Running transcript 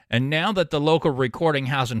And now that the local recording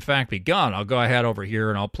has in fact begun, I'll go ahead over here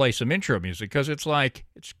and I'll play some intro music because it's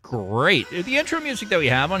great. The intro music that we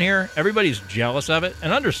have on here, everybody's jealous of it,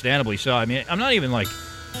 and understandably so. I mean, I'm not even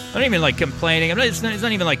complaining. It's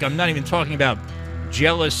not even like I'm not even talking about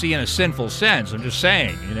jealousy in a sinful sense. I'm just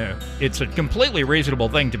saying, it's a completely reasonable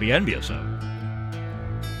thing to be envious of.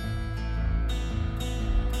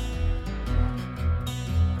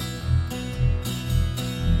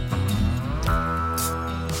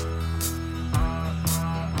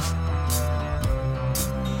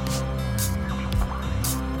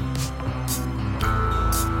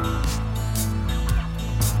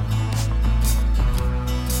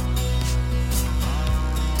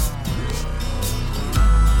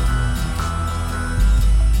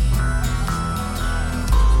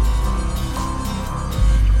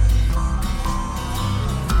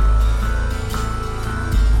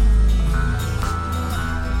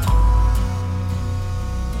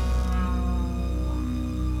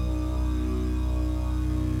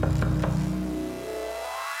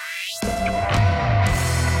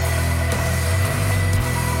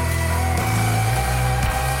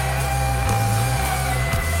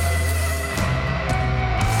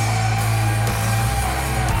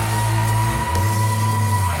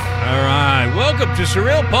 Welcome to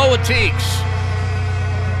SurrealPolitiks,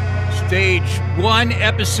 Stage 1,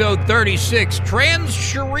 Episode 36, Trans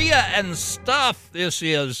Sharia and Stuff. This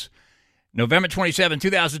is November 27,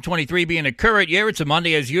 2023, being a current year. It's a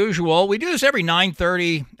Monday as usual. We do this every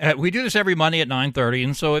 9:30. We do this every Monday at 9:30,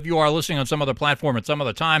 and so if you are listening on some other platform at some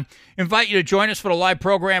other time, invite you to join us for the live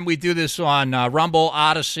program. We do this on Rumble,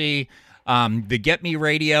 Odyssey, the Get Me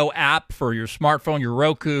Radio app for your smartphone, your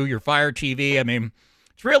Roku, your Fire TV. I mean,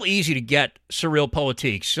 it's real easy to get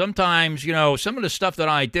SurrealPolitiks. Sometimes, some of the stuff that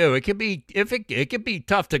I do, it can be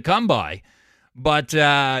tough to come by. But,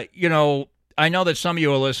 I know that some of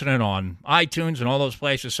you are listening on iTunes and all those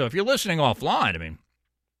places. So if you're listening offline, I mean,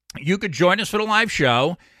 you could join us for the live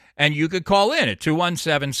show, and you could call in at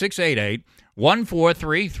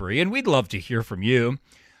 217-688-1433, and we'd love to hear from you.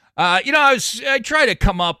 I try to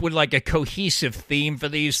come up with like a cohesive theme for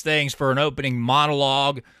these things for an opening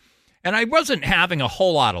monologue. And I wasn't having a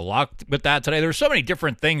whole lot of luck with that today. There's so many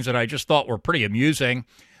different things that I just thought were pretty amusing.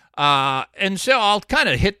 And so I'll kind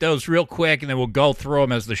of hit those real quick, and then we'll go through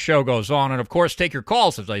them as the show goes on. And, of course, take your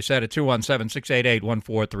calls, as I said, at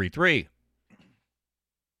 217-688-1433.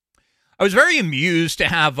 I was very amused to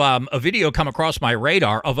have a video come across my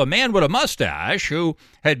radar of a man with a mustache who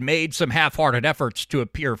had made some half-hearted efforts to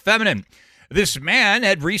appear feminine. This man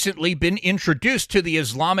had recently been introduced to the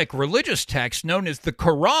Islamic religious text known as the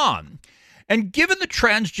Quran. And given the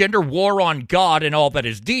transgender war on God and all that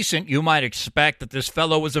is decent, you might expect that this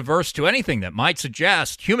fellow was averse to anything that might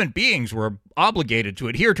suggest human beings were obligated to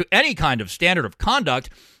adhere to any kind of standard of conduct,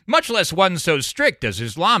 much less one so strict as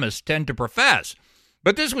Islamists tend to profess.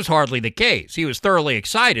 But this was hardly the case. He was thoroughly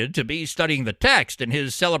excited to be studying the text, and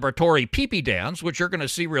his celebratory pee-pee dance, which you're going to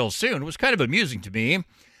see real soon, was kind of amusing to me.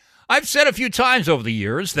 I've said a few times over the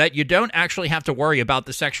years that you don't actually have to worry about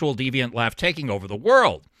the sexual deviant left taking over the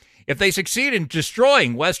world. If they succeed in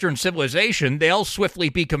destroying Western civilization, they'll swiftly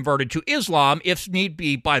be converted to Islam, if need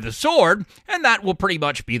be by the sword, and that will pretty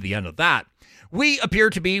much be the end of that. We appear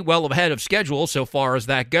to be well ahead of schedule so far as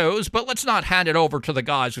that goes, but let's not hand it over to the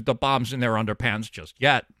guys with the bombs in their underpants just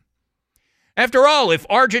yet. After all, if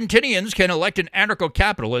Argentinians can elect an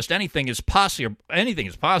anarcho-capitalist, anything is possible.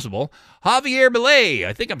 Javier Milei,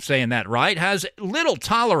 I think I'm saying that right, has little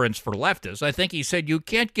tolerance for leftists. I think he said you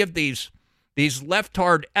can't give these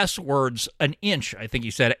leftard S-words an inch, I think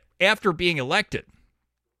he said, after being elected.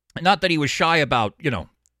 Not that he was shy about,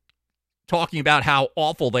 talking about how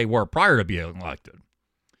awful they were prior to being elected.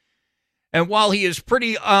 And while he is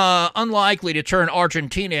pretty unlikely to turn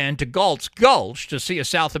Argentina into Galt's Gulch to see a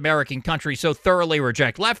South American country so thoroughly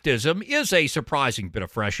reject leftism is a surprising bit of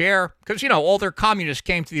fresh air, because, all their communists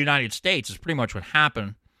came to the United States is pretty much what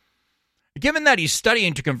happened. Given that he's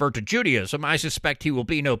studying to convert to Judaism, I suspect he will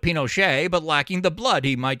be no Pinochet, but lacking the blood,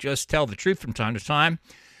 he might just tell the truth from time to time.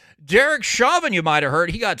 Derek Chauvin, you might have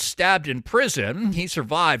heard, he got stabbed in prison. He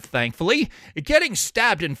survived, thankfully. Getting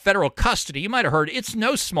stabbed in federal custody, you might have heard, it's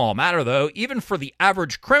no small matter, though, even for the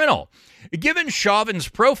average criminal. Given Chauvin's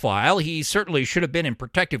profile, he certainly should have been in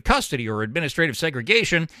protective custody or administrative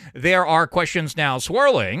segregation. There are questions now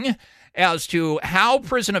swirling as to how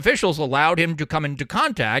prison officials allowed him to come into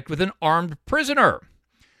contact with an armed prisoner.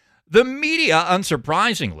 The media,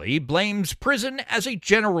 unsurprisingly, blames prison as a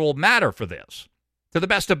general matter for this. To the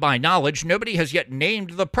best of my knowledge, nobody has yet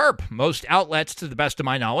named the perp. Most outlets, to the best of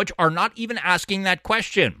my knowledge, are not even asking that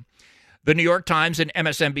question. The New York Times and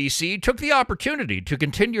MSNBC took the opportunity to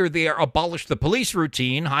continue their abolish the police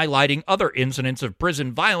routine, highlighting other incidents of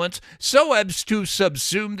prison violence so as to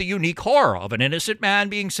subsume the unique horror of an innocent man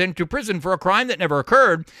being sent to prison for a crime that never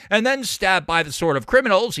occurred and then stabbed by the sort of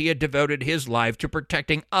criminals he had devoted his life to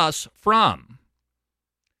protecting us from.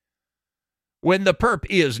 When the perp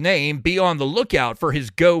is named, be on the lookout for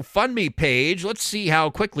his GoFundMe page. Let's see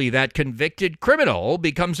how quickly that convicted criminal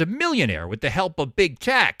becomes a millionaire with the help of big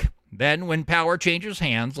tech. Then, when power changes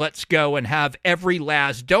hands, let's go and have every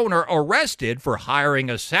last donor arrested for hiring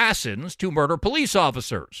assassins to murder police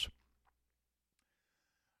officers.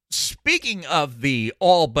 Speaking of the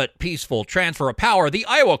all but peaceful transfer of power, the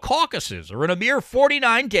Iowa caucuses are in a mere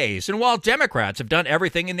 49 days, and while Democrats have done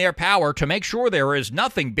everything in their power to make sure there is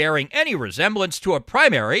nothing bearing any resemblance to a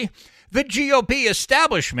primary, the GOP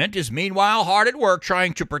establishment is meanwhile hard at work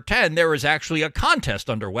trying to pretend there is actually a contest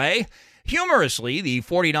underway. Humorously, the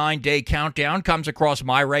 49-day countdown comes across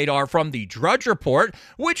my radar from the Drudge Report,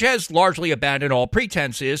 which has largely abandoned all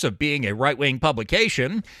pretenses of being a right-wing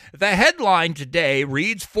publication. The headline today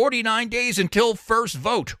reads, 49 days until first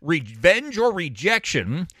vote, revenge or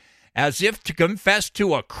rejection. As if to confess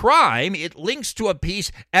to a crime, it links to a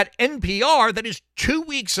piece at NPR that is 2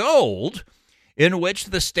 weeks old, in which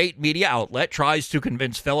the state media outlet tries to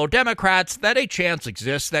convince fellow Democrats that a chance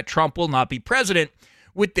exists that Trump will not be president,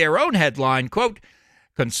 with their own headline, quote,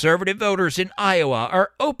 conservative voters in Iowa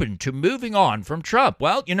are open to moving on from Trump.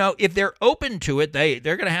 Well, you know, if they're open to it,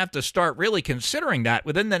 they're going to have to start really considering that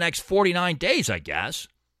within the next 49 days, I guess.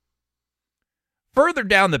 Further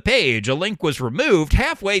down the page, a link was removed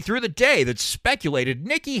halfway through the day that speculated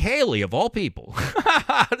Nikki Haley, of all people.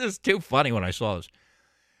 This is too funny when I saw this.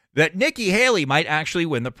 That Nikki Haley might actually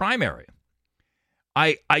win the primary.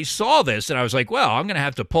 I saw this and I was like, well, I'm going to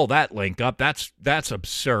have to pull that link up. That's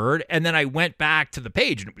absurd. And then I went back to the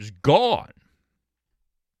page and it was gone.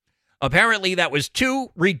 Apparently, that was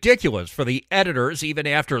too ridiculous for the editors, even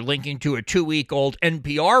after linking to a 2-week-old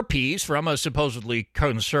NPR piece from a supposedly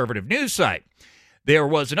conservative news site. There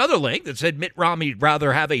was another link that said Mitt Romney'd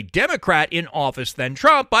rather have a Democrat in office than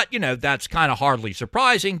Trump, but, you know, that's kind of hardly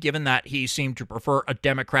surprising, given that he seemed to prefer a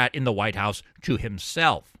Democrat in the White House to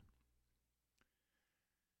himself.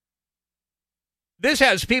 This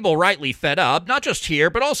has people rightly fed up, not just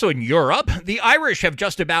here, but also in Europe. The Irish have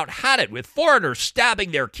just about had it with foreigners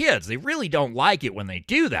stabbing their kids. They really don't like it when they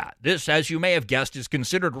do that. This, as you may have guessed, is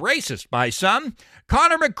considered racist by some.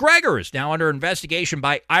 Conor McGregor is now under investigation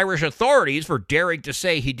by Irish authorities for daring to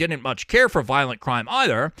say he didn't much care for violent crime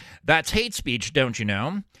either. That's hate speech, don't you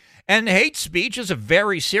know? And hate speech is a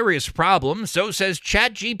very serious problem, so says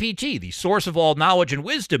ChatGPT, the source of all knowledge and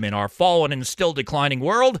wisdom in our fallen and still declining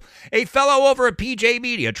world. A fellow over at PJ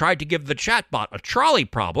Media tried to give the chatbot a trolley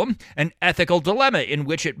problem, an ethical dilemma in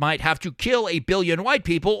which it might have to kill 1 billion white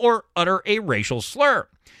people or utter a racial slur.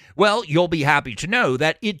 Well, you'll be happy to know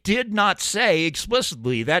that it did not say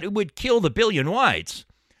explicitly that it would kill the billion whites,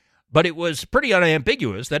 but it was pretty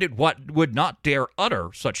unambiguous that it would not dare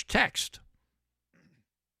utter such text.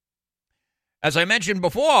 As I mentioned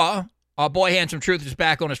before, our boy Handsome Truth is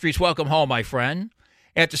back on the streets. Welcome home, my friend.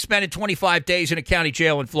 After spending 25 days in a county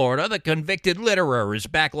jail in Florida, the convicted litterer is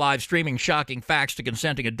back live streaming shocking facts to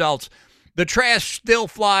consenting adults. The trash still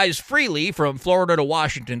flies freely from Florida to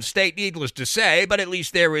Washington state, needless to say, but at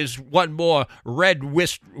least there is one more I knew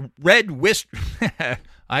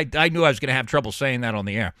I was going to have trouble saying that on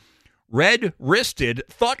the air. Red-wristed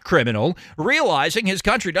thought criminal realizing his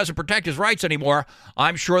country doesn't protect his rights anymore.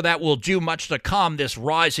 I'm sure that will do much to calm this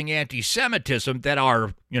rising anti-Semitism that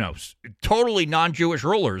our, totally non-Jewish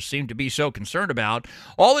rulers seem to be so concerned about.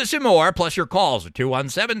 All this and more, plus your calls at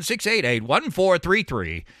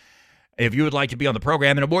 217-688-1433. If you would like to be on the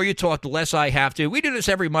program, and the more you talk, the less I have to. We do this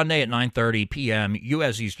every Monday at 9:30 p.m.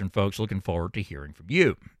 U.S. Eastern, folks. Looking forward to hearing from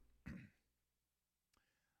you.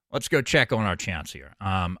 Let's go check on our chance here.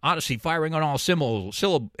 Odyssey firing on all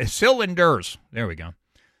cylinders. There we go.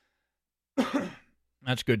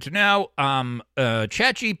 That's good to know.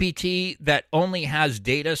 ChatGPT that only has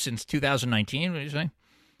data since 2019. What do you say?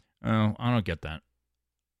 Oh, I don't get that.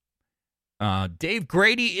 Dave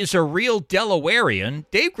Grady is a real Delawarean.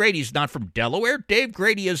 Dave Grady's not from Delaware. Dave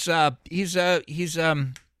Grady is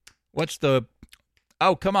what's the?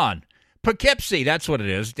 Oh, come on. Poughkeepsie, that's what it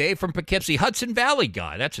is. Dave from Poughkeepsie, Hudson Valley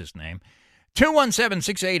guy, that's his name.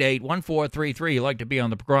 217-688-1433. You'd like to be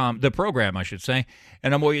on the program, I should say.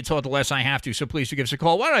 And the more you talk, the less I have to, so please do give us a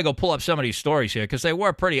call. Why don't I go pull up some of these stories here, because they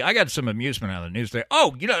were pretty. I got some amusement out of the news there.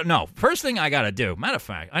 Oh, no. First thing I got to do, matter of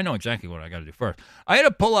fact, I know exactly what I got to do first. I got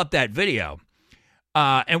to pull up that video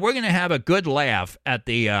and we're going to have a good laugh at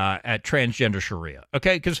the at transgender Sharia,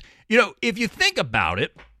 okay? Because if you think about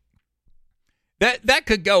it, that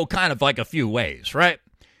could go kind of like a few ways, right?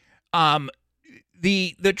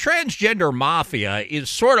 The transgender mafia is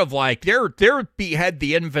sort of like they're behead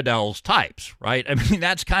the infidels types, right? I mean,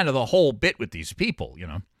 that's kind of the whole bit with these people,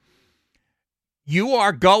 You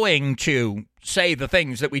are going to say the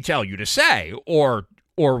things that we tell you to say, or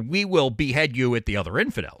we will behead you at the other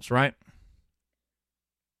infidels, right?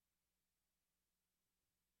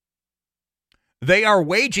 They are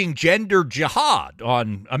waging gender jihad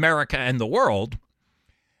on America and the world,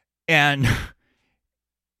 and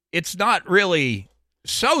it's not really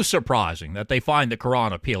so surprising that they find the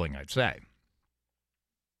Quran appealing, I'd say.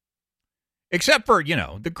 Except for,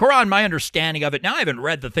 the Quran, my understanding of it, now I haven't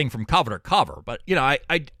read the thing from cover to cover, but, I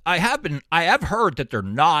have heard that they're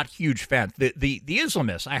not huge fans. The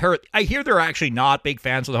Islamists, I hear they're actually not big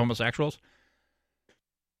fans of the homosexuals.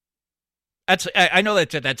 I know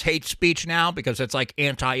that's hate speech now because it's like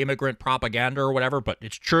anti-immigrant propaganda or whatever, but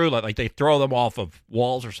it's true. Like they throw them off of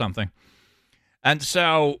walls or something. And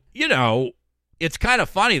so, it's kind of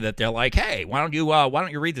funny that they're like, hey, why don't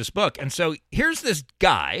you read this book? And so here's this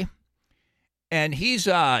guy, and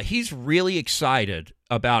he's really excited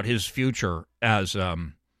about his future as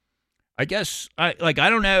I guess I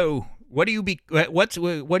don't know. What happens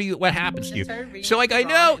to you? So like, I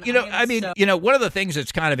know, one of the things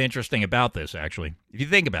that's kind of interesting about this, actually, if you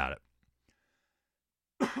think about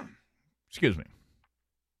it, excuse me.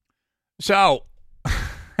 So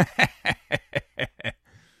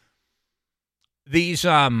these,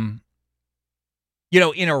 in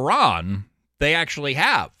Iran, they actually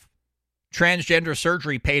have transgender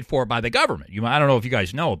surgery paid for by the government. I don't know if you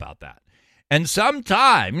guys know about that. And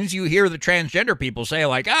sometimes you hear the transgender people say,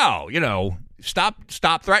 like, oh,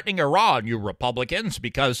 stop threatening Iran, you Republicans,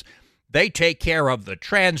 because they take care of the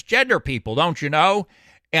transgender people, don't you know?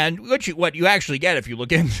 And what you actually get if you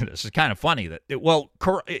look into this is kind of funny that,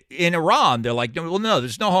 in Iran, they're like, well, no,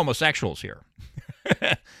 there's no homosexuals here.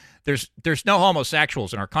 There's no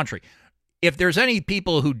homosexuals in our country. If there's any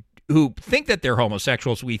people who think that they're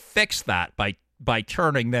homosexuals, we fix that by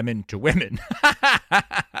turning them into women.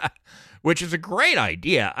 Which is a great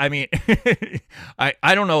idea. I mean,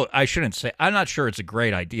 I don't know. I shouldn't say. I'm not sure it's a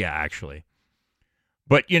great idea, actually.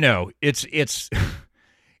 But, it's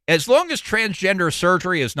as long as transgender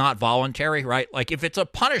surgery is not voluntary, right? Like if it's a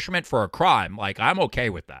punishment for a crime, like I'm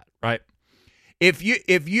okay with that, right? If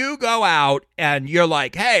you go out and you're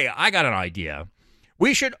like, hey, I got an idea.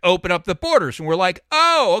 We should open up the borders. And we're like,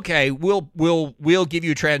 oh, okay, we'll give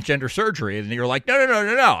you transgender surgery. And you're like, no,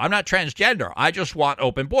 I'm not transgender. I just want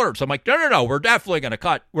open borders. I'm like, no, we're definitely going to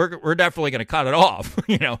cut. We're definitely going to cut it off.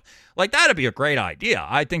 Like that'd be a great idea.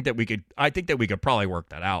 I think that we could probably work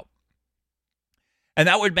that out. And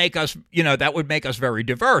that would make us, very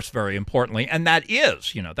diverse, very importantly. And that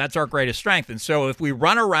is, that's our greatest strength. And so if we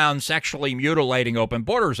run around sexually mutilating open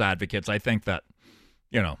borders advocates, I think that,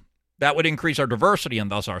 that would increase our diversity and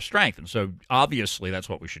thus our strength. And so obviously that's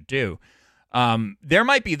what we should do. There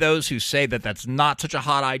might be those who say that that's not such a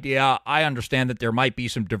hot idea. I understand that there might be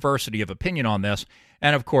some diversity of opinion on this.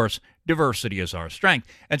 And of course, diversity is our strength.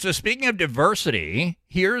 And so speaking of diversity,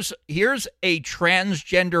 here's a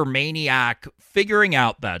transgender maniac figuring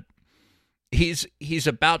out that he's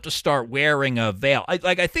about to start wearing a veil.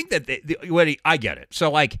 I think that I get it. So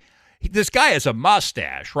like, this guy has a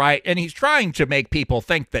mustache, right? And he's trying to make people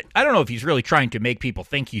think that, I don't know if he's really trying to make people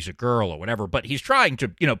think he's a girl or whatever, but he's trying to,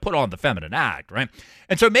 put on the feminine act, right?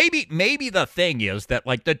 And so maybe the thing is that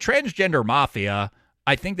like the transgender mafia,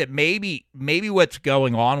 I think that maybe what's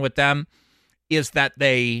going on with them is that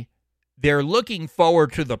they're looking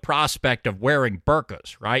forward to the prospect of wearing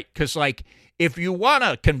burqas, right? Because like if you want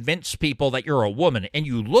to convince people that you're a woman and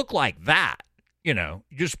you look like that, you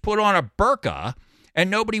just put on a burqa and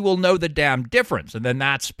nobody will know the damn difference. And then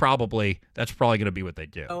that's probably going to be what they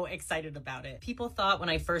do. So excited about it. People thought when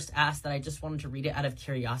I first asked that I just wanted to read it out of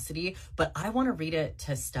curiosity, but I want to read it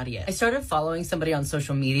to study it. I started following somebody on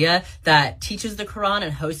social media that teaches the Quran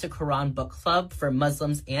and hosts a Quran book club for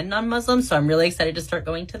Muslims and non-Muslims. So I'm really excited to start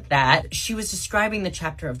going to that. She was describing the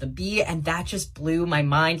chapter of the bee, and that just blew my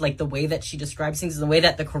mind. Like the way that she describes things, the way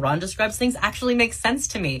that the Quran describes things actually makes sense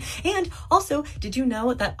to me. And also, did you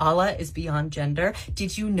know that Allah is beyond gender?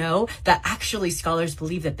 Did you know that actually scholars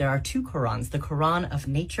believe that there are two Qurans, the Quran of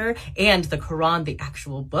nature and the Quran, the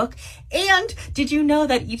actual book? And did you know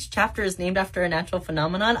that each chapter is named after a natural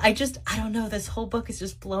phenomenon? I don't know. This whole book is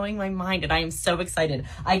just blowing my mind, and I am so excited.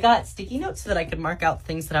 I got sticky notes so that I could mark out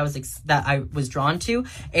things that I was drawn to,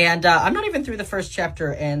 and I'm not even through the first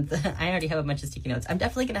chapter, and I already have a bunch of sticky notes. I'm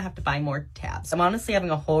definitely going to have to buy more tabs. I'm honestly having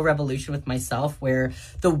a whole revolution with myself where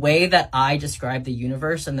the way that I describe the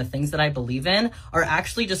universe and the things that I believe in are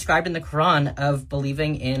actually described in the Quran of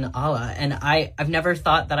believing in Allah. And I've never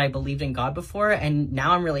thought that I believed in God before, and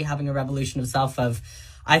now I'm really having a revolution of self of,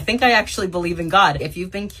 I think I actually believe in God. If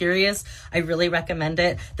you've been curious, I really recommend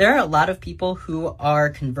it. There are a lot of people who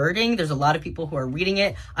are converting. There's a lot of people who are reading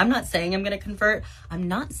it. I'm not saying I'm going to convert. I'm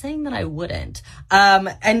not saying that I wouldn't.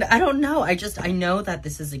 And I don't know. I know that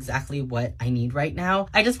this is exactly what I need right now.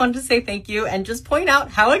 I just wanted to say thank you and just point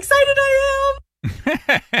out how excited I am.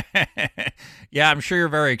 Yeah, I'm sure you're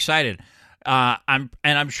very excited.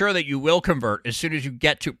 I'm sure that you will convert as soon as you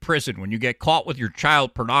get to prison. When you get caught with your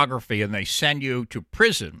child pornography and they send you to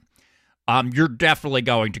prison, you're definitely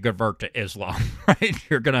going to convert to Islam, right?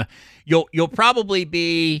 You'll probably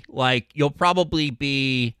be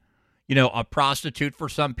a prostitute for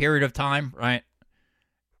some period of time, right?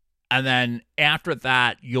 And then after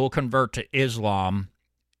that, you'll convert to Islam,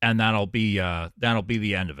 and that'll be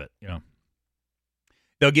the end of it.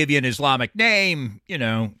 They'll give you an Islamic name,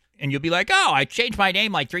 and you'll be like, oh, I changed my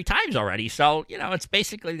name like 3 times already. So, it's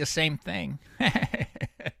basically the same thing.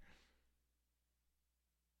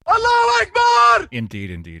 Allahu Akbar!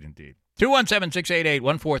 Indeed.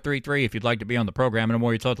 217-688-1433 if you'd like to be on the program. And the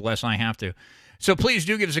more you talk, the less I have to. So please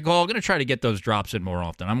do give us a call. I'm going to try to get those drops in more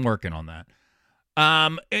often. I'm working on that.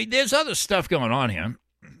 There's other stuff going on here.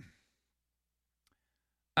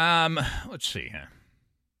 Let's see here.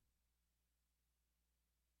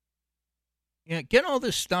 Yeah, get all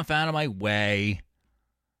this stuff out of my way.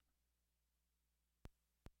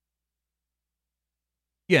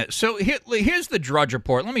 Yeah, so here's the Drudge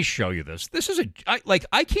Report. Let me show you this. This is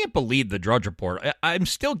I can't believe the Drudge Report. I'm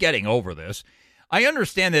still getting over this. I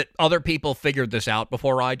understand that other people figured this out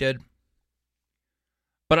before I did,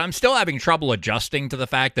 but I'm still having trouble adjusting to the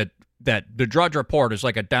fact that the Drudge Report is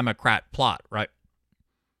like a Democrat plot, right?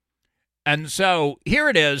 And so here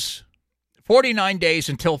it is. 49 days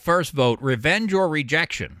until first vote, revenge or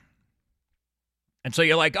rejection. And so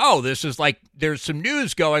you're like, oh, this is like, there's some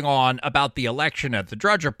news going on about the election at the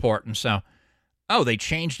Drudge Report. And so, oh, they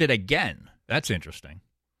changed it again. That's interesting.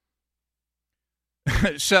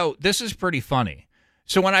 So this is pretty funny.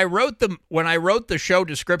 So when I wrote the show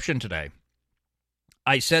description today,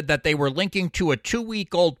 I said that they were linking to a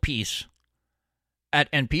 2-week-old piece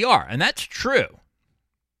at NPR. And that's true.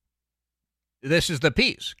 This is the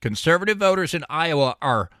piece. Conservative voters in Iowa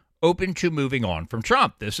are open to moving on from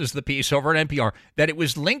Trump. This is the piece over at NPR that it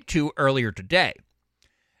was linked to earlier today.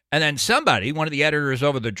 And then somebody, one of the editors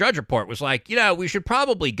over the Drudge Report, was like, we should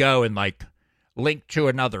probably go and link to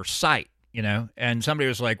another site, And somebody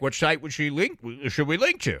was like, what site should we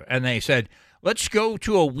link to? And they said, let's go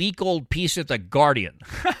to a week-old piece at The Guardian.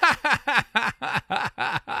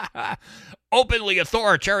 Openly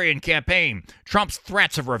authoritarian campaign. Trump's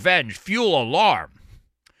threats of revenge fuel alarm.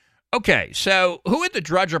 Okay, so who at the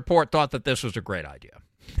Drudge Report thought that this was a great idea?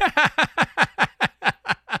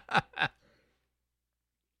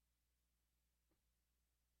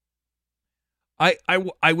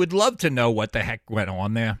 I would love to know what the heck went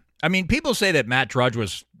on there. I mean, people say that Matt Drudge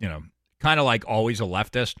was, kind of like always a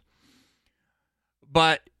leftist.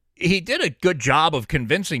 But he did a good job of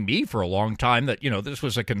convincing me for a long time that, this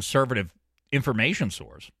was a conservative information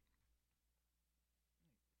source.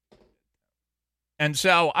 And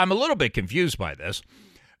so I'm a little bit confused by this.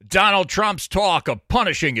 Donald Trump's talk of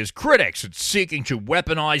punishing his critics and seeking to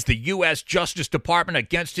weaponize the U.S. Justice Department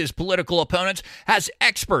against his political opponents has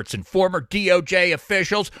experts and former DOJ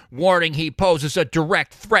officials warning he poses a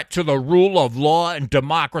direct threat to the rule of law and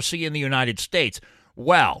democracy in the United States.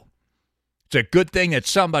 Well, it's a good thing that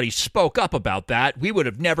somebody spoke up about that. We would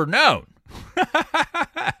have never known.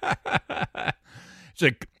 So,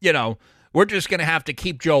 we're just going to have to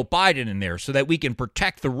keep Joe Biden in there so that we can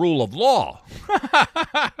protect the rule of law.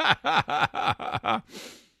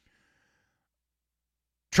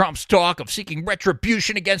 Trump's talk of seeking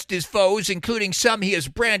retribution against his foes, including some he has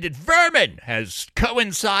branded vermin, has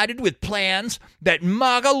coincided with plans that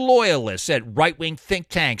MAGA loyalists at right-wing think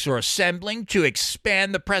tanks are assembling to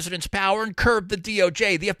expand the president's power and curb the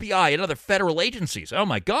DOJ, the FBI, and other federal agencies. Oh,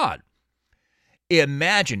 my God.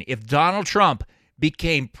 Imagine if Donald Trump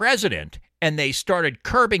became president and they started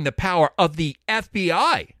curbing the power of the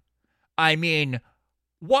FBI. I mean,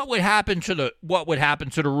 what would happen to the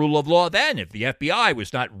rule of law then if the FBI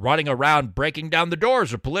was not running around breaking down the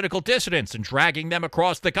doors of political dissidents and dragging them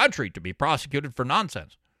across the country to be prosecuted for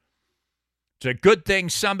nonsense? It's a good thing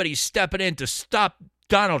somebody's stepping in to stop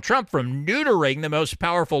Donald Trump from neutering the most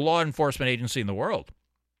powerful law enforcement agency in the world.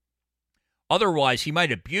 Otherwise, he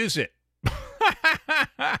might abuse it.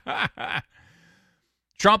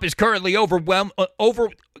 Trump is currently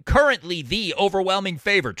the overwhelming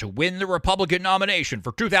favorite to win the Republican nomination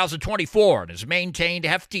for 2024 and has maintained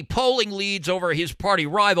hefty polling leads over his party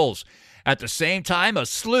rivals. At the same time, a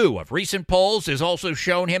slew of recent polls has also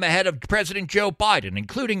shown him ahead of President Joe Biden,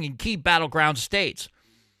 including in key battleground states.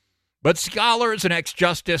 But scholars and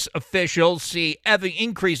ex-justice officials see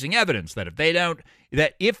increasing evidence that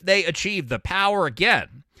if they achieve the power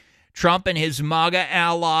again, Trump and his MAGA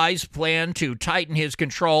allies plan to tighten his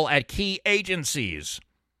control at key agencies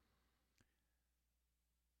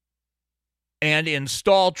and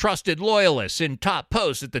install trusted loyalists in top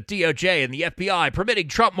posts at the DOJ and the FBI, permitting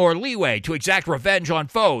Trump more leeway to exact revenge on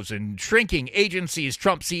foes and shrinking agencies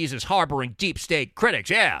Trump sees as harboring deep state critics.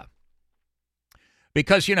 Yeah.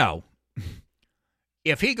 Because,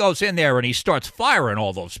 if he goes in there and he starts firing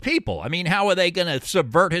all those people, I mean, how are they going to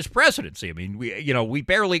subvert his presidency? I mean, we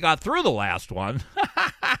barely got through the last one.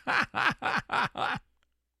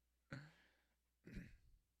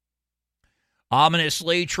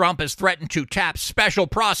 Ominously, Trump has threatened to tap a special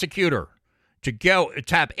prosecutor to go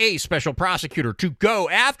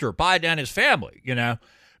after Biden and his family,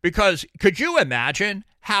 because could you imagine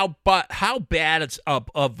how bad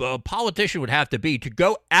a politician would have to be to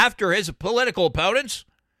go after his political opponents?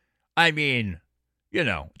 I mean,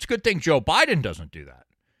 it's a good thing Joe Biden doesn't do that.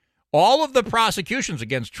 All of the prosecutions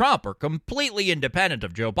against Trump are completely independent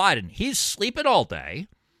of Joe Biden. He's sleeping all day,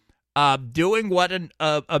 doing what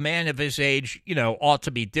a man of his age, ought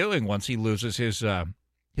to be doing once he loses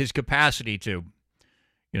his capacity to,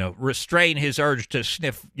 restrain his urge to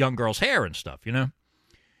sniff young girls' hair and stuff,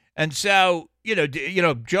 And so,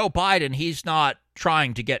 Joe Biden, he's not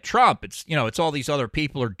trying to get Trump. It's all these other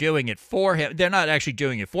people are doing it for him. They're not actually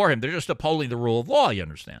doing it for him. They're just upholding the rule of law, you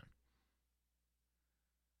understand?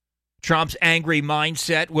 Trump's angry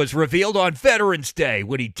mindset was revealed on Veterans Day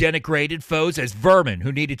when he denigrated foes as vermin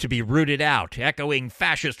who needed to be rooted out, echoing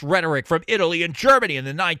fascist rhetoric from Italy and Germany in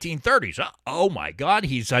the 1930s. Oh my God,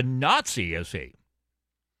 he's a Nazi, is he?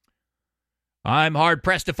 I'm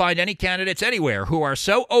hard-pressed to find any candidates anywhere who are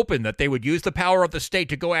so open that they would use the power of the state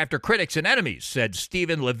to go after critics and enemies, said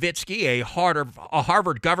Stephen Levitsky, a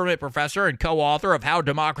Harvard government professor and co-author of How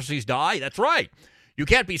Democracies Die. That's right. You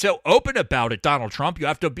can't be so open about it, Donald Trump. You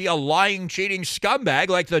have to be a lying, cheating scumbag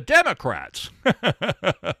like the Democrats.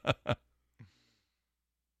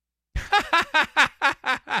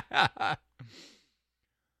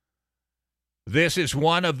 This is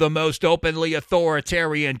one of the most openly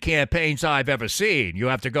authoritarian campaigns I've ever seen. You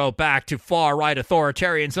have to go back to far-right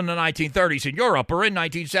authoritarians in the 1930s in Europe or in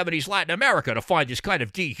 1970s Latin America to find this kind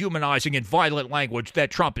of dehumanizing and violent language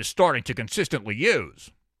that Trump is starting to consistently use.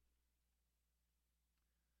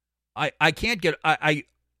 I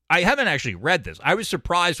haven't actually read this. I was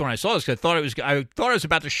surprised when I saw this because I thought I was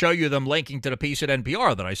about to show you them linking to the piece at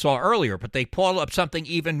NPR that I saw earlier, but they pulled up something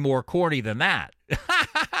even more corny than that.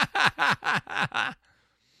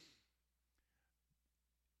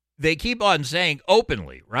 They keep on saying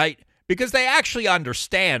openly, right? Because they actually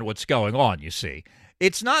understand what's going on, you see.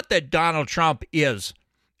 It's not that Donald Trump is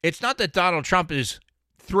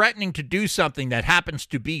threatening to do something that happens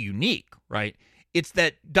to be unique, right? It's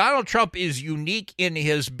that Donald Trump is unique in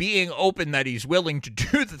his being open that he's willing to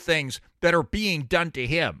do the things that are being done to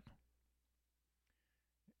him.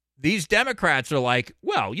 These Democrats are like,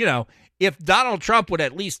 well, if Donald Trump would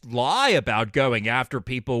at least lie about going after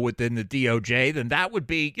people within the DOJ, then that would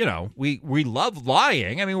be, we love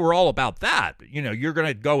lying. I mean, we're all about that. But, you're going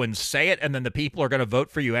to go and say it and then the people are going to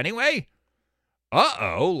vote for you anyway?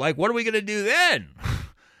 Uh-oh, like what are we going to do then?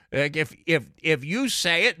 Like if you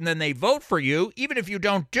say it and then they vote for you, even if you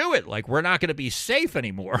don't do it, like we're not going to be safe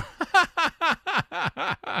anymore.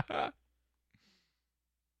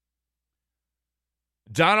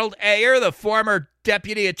 Donald Ayer, the former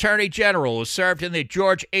deputy attorney general who served in the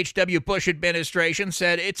George H.W. Bush administration,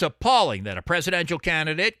 said it's appalling that a presidential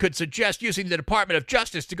candidate could suggest using the Department of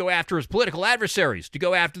Justice to go after his political adversaries, to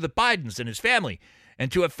go after the Bidens and his family,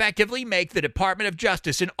 and to effectively make the Department of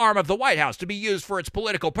Justice an arm of the White House to be used for its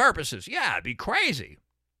political purposes. Yeah, it'd be crazy.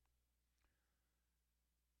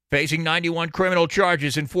 Facing 91 criminal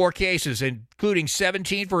charges in 4 cases, including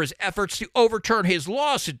 17 for his efforts to overturn his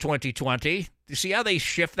loss in 2020. You see how they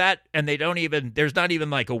shift that? And there's not even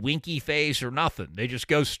like a winky face or nothing. They just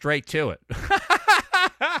go straight to it.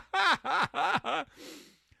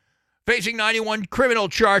 Facing 91 criminal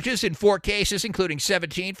charges in 4 cases, including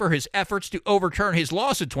 17 for his efforts to overturn his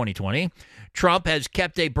loss in 2020, Trump has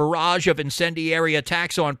kept a barrage of incendiary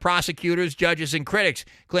attacks on prosecutors, judges, and critics,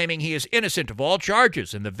 claiming he is innocent of all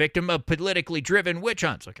charges and the victim of politically driven witch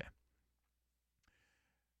hunts. Okay.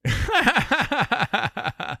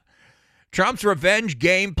 Trump's revenge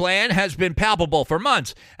game plan has been palpable for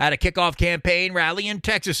months. At a kickoff campaign rally in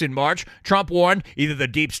Texas in March, Trump warned either the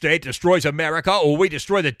deep state destroys America or we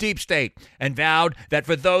destroy the deep state, and vowed that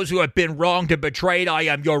for those who have been wronged and betrayed, I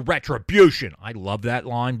am your retribution. I love that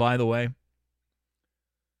line, by the way.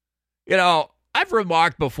 You know, I've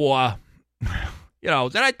remarked before,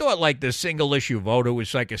 that I thought like the single issue voter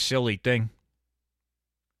was like a silly thing.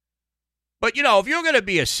 But, if you're going to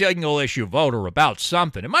be a single-issue voter about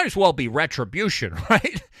something, it might as well be retribution,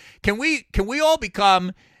 right? Can we all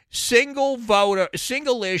become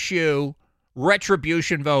single-issue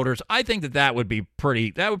retribution voters? I think that would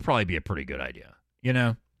probably be a pretty good idea,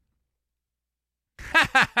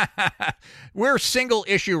 We're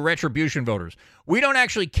single-issue retribution voters. We don't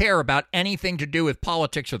actually care about anything to do with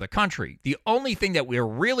politics or the country. The only thing that we're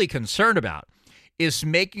really concerned about is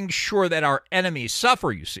making sure that our enemies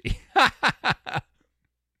suffer, you see.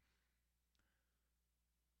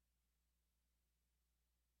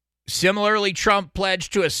 Similarly, Trump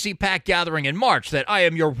pledged to a CPAC gathering in March that I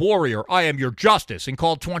am your warrior, I am your justice, and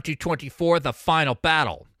called 2024 the final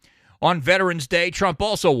battle. On Veterans Day, Trump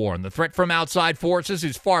also warned the threat from outside forces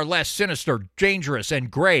is far less sinister, dangerous,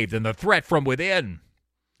 and grave than the threat from within.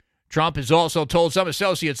 Trump has also told some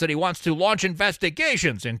associates that he wants to launch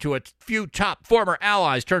investigations into a few top former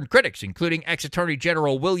allies turned critics, including ex-Attorney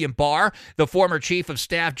General William Barr, the former Chief of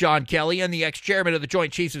Staff John Kelly, and the ex-Chairman of the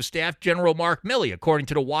Joint Chiefs of Staff General Mark Milley, according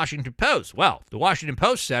to the Washington Post. Well, if the Washington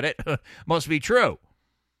Post said it, must be true.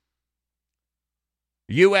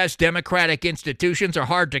 U.S. democratic institutions are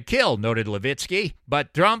hard to kill, noted Levitsky,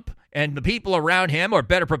 but Trump and the people around him are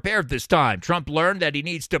better prepared this time. Trump learned that he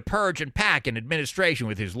needs to purge and pack an administration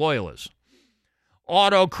with his loyalists.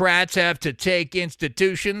 Autocrats have to take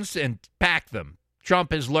institutions and pack them.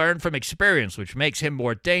 Trump has learned from experience, which makes him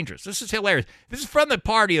more dangerous. This is hilarious. This is from the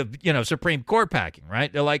party of, Supreme Court packing,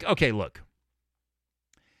 right? They're like, okay, look.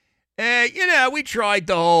 We tried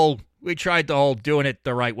the whole doing it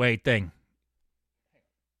the right way thing.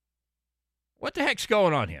 What the heck's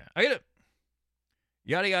going on here?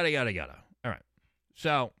 Yada, yada, yada, yada. All right.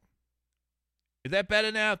 So, is that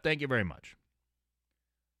better now? Thank you very much.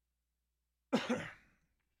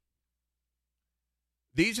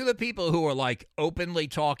 These are the people who are, like, openly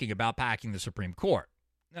talking about packing the Supreme Court.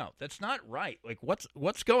 No, that's not right. Like,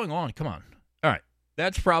 what's going on? Come on. All right.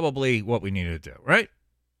 That's probably what we needed to do, right?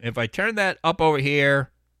 If I turn that up over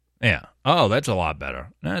here, yeah. Oh, that's a lot better.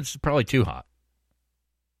 That's probably too hot.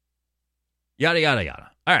 Yada, yada,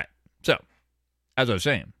 yada. All right. So, as I was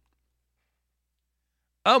saying,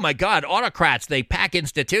 oh my God, autocrats, they pack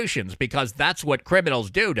institutions because that's what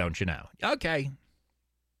criminals do, don't you know? Okay.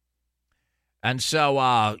 And so,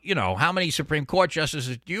 how many Supreme Court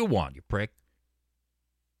justices do you want, you prick?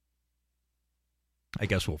 I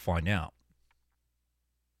guess we'll find out.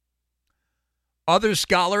 Other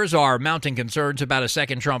scholars are mounting concerns about a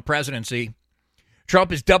second Trump presidency.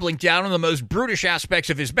 Trump is doubling down on the most brutish aspects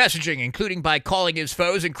of his messaging, including by calling his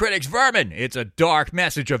foes and critics vermin. It's a dark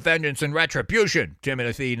message of vengeance and retribution,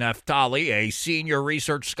 Timothy Naftali, a senior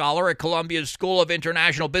research scholar at Columbia's School of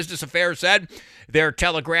International Business Affairs, said. They're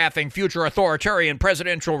telegraphing future authoritarian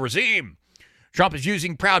presidential regime. Trump is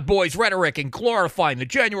using Proud Boys rhetoric and glorifying the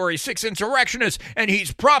January 6th insurrectionists, and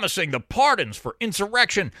he's promising the pardons for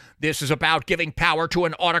insurrection. This is about giving power to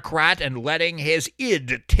an autocrat and letting his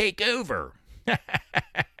id take over.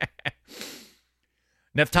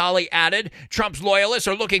 Naftali added, Trump's loyalists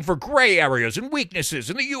are looking for gray areas and weaknesses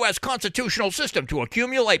in the U.S. constitutional system to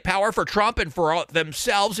accumulate power for Trump and for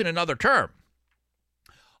themselves in another term.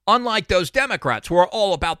 Unlike those Democrats who are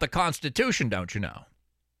all about the Constitution, don't you know?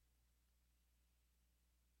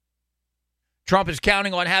 Trump is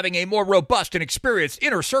counting on having a more robust and experienced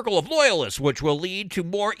inner circle of loyalists, which will lead to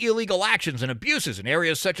more illegal actions and abuses in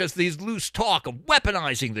areas such as these loose talk of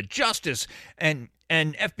weaponizing the justice and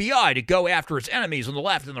FBI to go after its enemies on the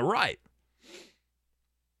left and the right.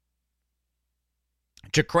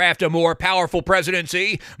 To craft a more powerful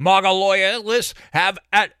presidency, MAGA loyalists at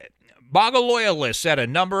a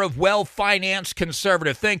number of well-financed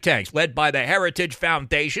conservative think tanks led by the Heritage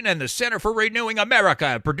Foundation and the Center for Renewing America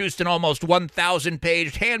have produced an almost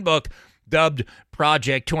 1,000-page handbook dubbed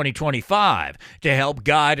Project 2025 to help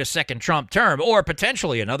guide a second Trump term or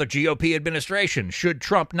potentially another GOP administration should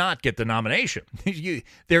Trump not get the nomination.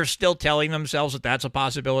 They're still telling themselves that that's a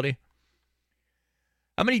possibility.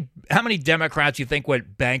 How many Democrats you think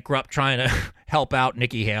went bankrupt trying to help out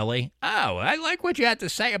Nikki Haley? Oh, I like what you had to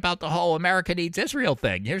say about the whole America needs Israel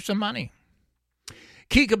thing. Here's some money.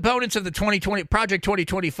 Key components of the Project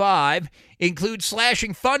 2025 include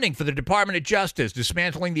slashing funding for the Department of Justice,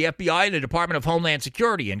 dismantling the FBI and the Department of Homeland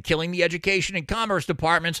Security, and killing the Education and Commerce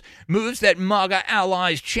departments, moves that MAGA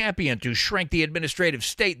allies champion to shrink the administrative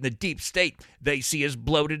state and the deep state they see as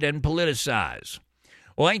bloated and politicized.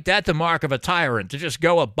 Well, ain't that the mark of a tyrant, to just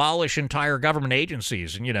go abolish entire government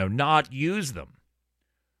agencies and, not use them?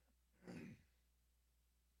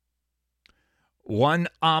 One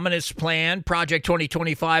ominous plan Project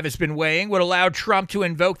 2025 has been weighing would allow Trump to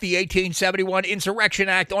invoke the 1871 Insurrection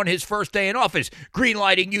Act on his first day in office,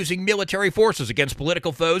 greenlighting using military forces against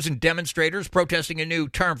political foes and demonstrators protesting a new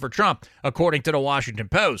term for Trump, according to the Washington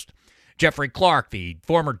Post. Jeffrey Clark, the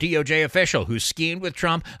former DOJ official who schemed with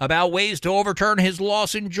Trump about ways to overturn his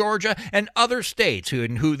loss in Georgia and other states,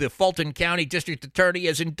 who the Fulton County District Attorney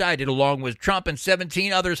has indicted along with Trump and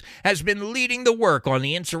 17 others, has been leading the work on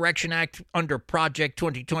the Insurrection Act under Project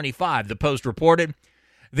 2025, the Post reported.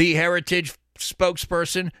 The Heritage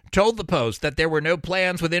spokesperson told the Post that there were no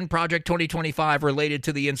plans within Project 2025 related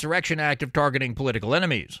to the Insurrection Act of targeting political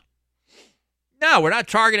enemies. No, we're not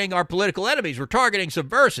targeting our political enemies. We're targeting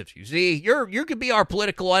subversives. You see, you could be our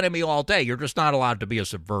political enemy all day. You're just not allowed to be a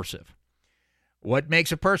subversive. What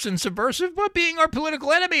makes a person subversive? Well, being our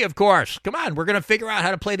political enemy, of course. Come on, we're going to figure out how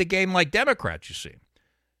to play the game like Democrats, you see.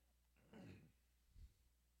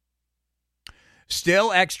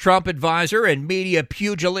 Still, ex-Trump advisor and media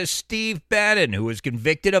pugilist Steve Bannon, who was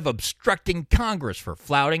convicted of obstructing Congress for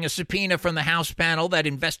flouting a subpoena from the House panel that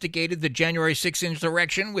investigated the January 6th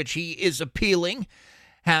insurrection, which he is appealing,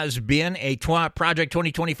 has been a Project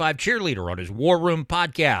 2025 cheerleader on his War Room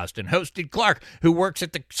podcast, and hosted Clark, who works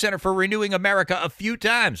at the Center for Renewing America, a few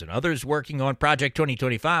times, and others working on Project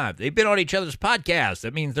 2025. They've been on each other's podcasts.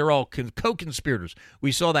 That means they're all co-conspirators.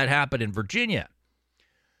 We saw that happen in Virginia.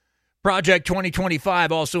 Project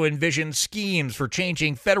 2025 also envisions schemes for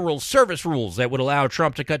changing federal service rules that would allow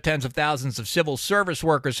Trump to cut tens of thousands of civil service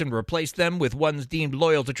workers and replace them with ones deemed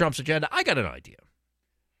loyal to Trump's agenda. I got an idea.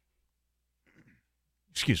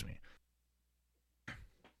 Excuse me.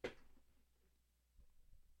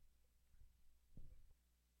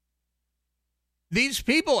 These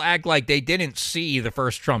people act like they didn't see the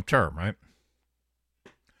first Trump term, right?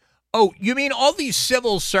 Oh, you mean all these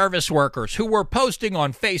civil service workers who were posting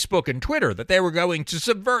on Facebook and Twitter that they were going to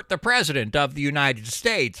subvert the president of the United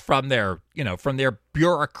States from their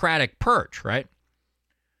bureaucratic perch, right?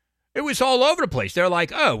 It was all over the place. They're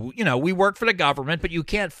like, oh, we work for the government, but you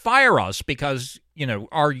can't fire us because,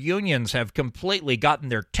 our unions have completely gotten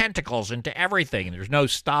their tentacles into everything and there's no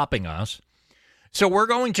stopping us. So we're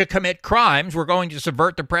going to commit crimes. We're going to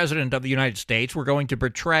subvert the president of the United States. We're going to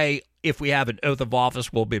betray, if we have an oath of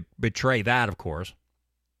office, we'll betray that, of course.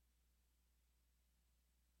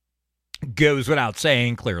 Goes without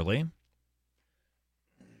saying, clearly.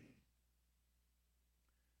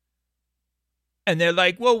 And they're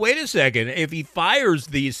like, well, wait a second. If he fires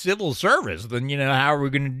the civil service, then, how are we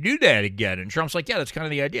going to do that again? And Trump's like, yeah, that's kind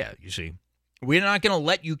of the idea, you see. We're not going to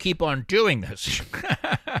let you keep on doing this.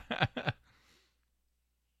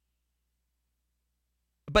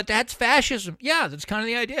 But that's fascism. Yeah, that's kind of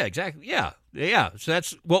the idea. Exactly. Yeah. So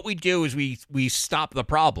that's what we do is we stop the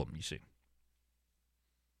problem, you see.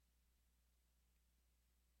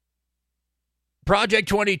 Project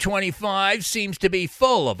 2025 seems to be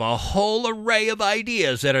full of a whole array of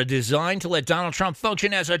ideas that are designed to let Donald Trump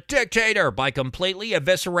function as a dictator by completely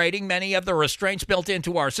eviscerating many of the restraints built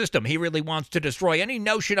into our system. He really wants to destroy any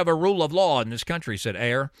notion of a rule of law in this country, said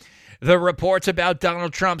Ayer. The reports about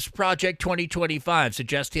Donald Trump's Project 2025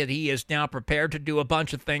 suggest that he is now prepared to do a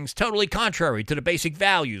bunch of things totally contrary to the basic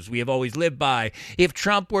values we have always lived by. If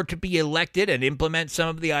Trump were to be elected and implement some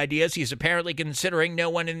of the ideas he's apparently considering, no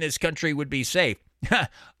one in this country would be safe.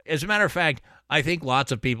 As a matter of fact, I think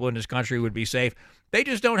lots of people in this country would be safe. They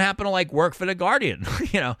just don't happen to work for the Guardian.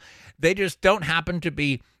 They just don't happen to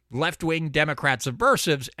be left-wing Democrat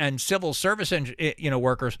subversives and civil service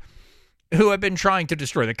workers who have been trying to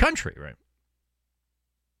destroy the country, right?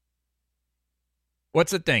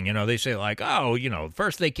 What's the thing? They say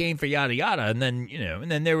first they came for yada yada, and then and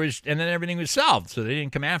then everything was solved, so they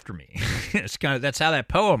didn't come after me. It's that's how that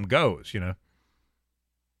poem goes,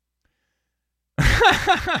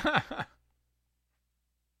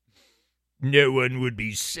 No one would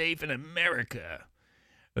be safe in America.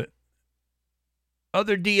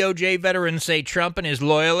 Other DOJ veterans say Trump and his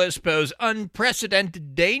loyalists pose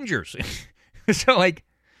unprecedented dangers. So,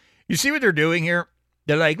 you see what they're doing here?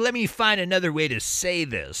 They're like, let me find another way to say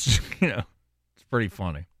this. It's pretty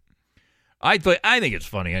funny. I think it's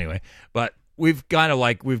funny anyway, but we've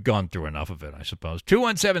gone through enough of it, I suppose.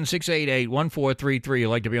 217-688-1433. You'd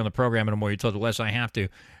like to be on the program, and the more you tell, the less I have to.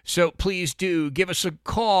 So please do give us a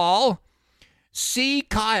call. See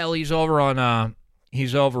Kyle. He's on Go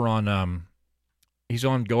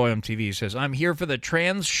MTV. He says, I'm here for the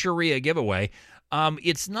trans Sharia giveaway.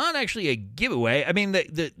 It's not actually a giveaway. I mean,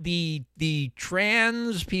 the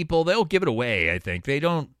trans people, they'll give it away, I think. They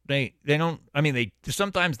don't, I mean,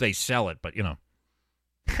 sometimes they sell it, but, you know.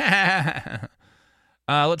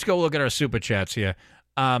 Let's go look at our super chats here.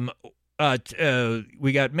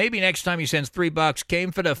 We got maybe next time he sends $3.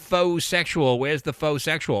 Came for the faux sexual. Where's the faux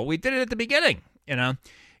sexual? We did it at the beginning. You know,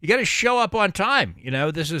 you got to show up on time. You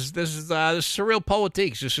know, this is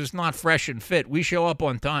SurrealPolitiks. This is not fresh and fit. We show up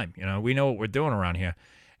on time. You know, we know what we're doing around here.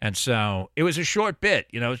 And so it was a short bit.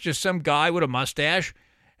 You know, it's just some guy with a mustache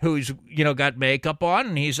who's, you know, got makeup on,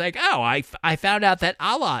 and he's like, oh, I found out that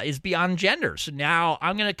Allah is beyond gender, so now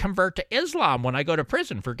I'm going to convert to Islam when I go to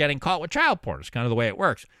prison for getting caught with child porn. It's kind of the way it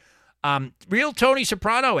works. Real Tony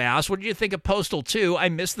Soprano asked, what did you think of Postal 2? I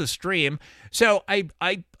missed the stream. So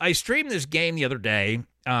I streamed this game the other day.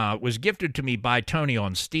 Was gifted to me by Tony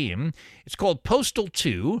on Steam. It's called Postal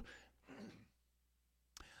 2.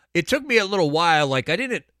 It took me a little while. Like, I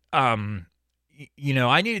didn't... you know,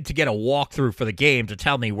 I needed to get a walkthrough for the game to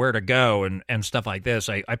tell me where to go and stuff like this.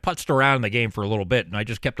 I putzed around in the game for a little bit, and I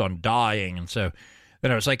just kept on dying. And so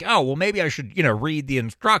then I was like, oh, well, maybe I should, you know, read the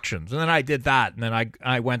instructions. And then I did that. And then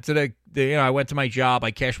I went to I went to my job, I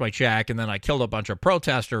cashed my check, and then I killed a bunch of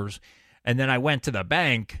protesters. And then I went to the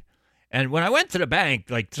bank. And when I went to the bank,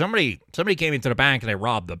 like somebody came into the bank and they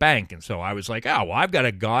robbed the bank. And so I was like, oh, well, I've got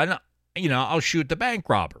a gun. You know, I'll shoot the bank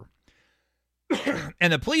robber.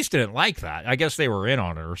 And the police didn't like that. I guess they were in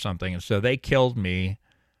on it or something, and so they killed me.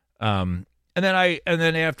 And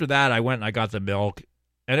then after that, I went and I got the milk,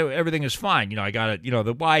 and everything is fine. You know, I got it. You know,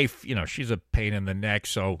 the wife, you know, she's a pain in the neck,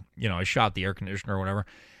 so you know, I shot the air conditioner or whatever.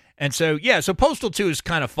 And so yeah, so Postal 2 is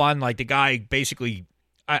kind of fun. Like the guy basically,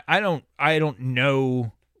 I don't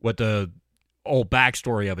know what the whole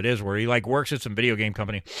backstory of it is, where he like works at some video game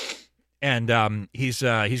company, and he's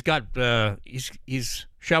shall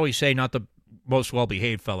we say, not the most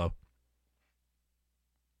well-behaved fellow.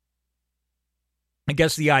 I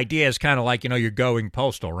guess the idea is kind of like, you know, you're going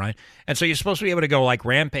postal, right? And so you're supposed to be able to go like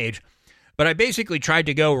rampage. But I basically tried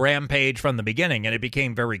to go rampage from the beginning, and it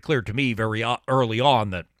became very clear to me very early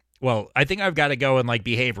on that, well, I think I've got to go and like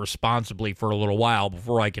behave responsibly for a little while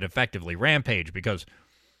before I can effectively rampage, because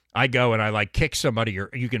I go and I like kick somebody, or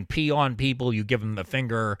you can pee on people, you give them the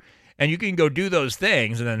finger, and you can go do those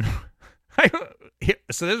things, and then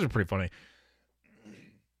so this is pretty funny.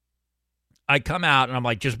 I come out and I'm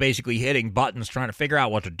like just basically hitting buttons trying to figure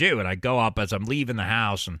out what to do, and I go up as I'm leaving the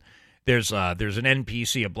house, and there's an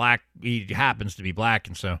NPC, he happens to be black,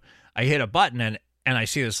 and so I hit a button and I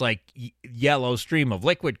see this like yellow stream of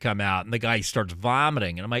liquid come out, and the guy starts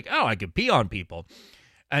vomiting, and I'm like, oh, I could pee on people.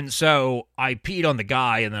 And so I peed on the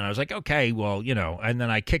guy, and then I was like, okay, well, you know, and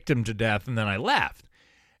then I kicked him to death, and then I left.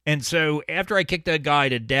 And so after I kicked that guy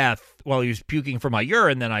to death while he was puking from my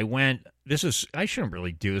urine, then I went, I shouldn't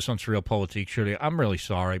really do this on SurrealPolitiks, should I? I'm really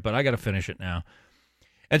sorry, but I got to finish it now.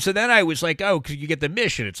 And so then I was like, oh, because you get the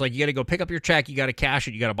mission. It's like you got to go pick up your check, you got to cash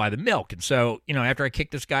it, you got to buy the milk. And so, you know, after I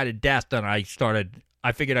kicked this guy to death, then I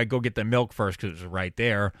figured I'd go get the milk first because it was right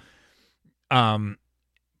there. And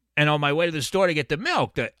on my way to the store to get the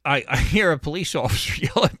milk, I hear a police officer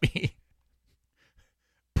yell at me,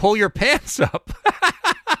 pull your pants up.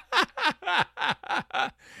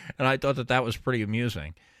 And I thought that was pretty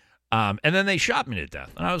amusing. And then they shot me to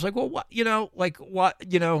death. And I was like, well, what, you know, like what,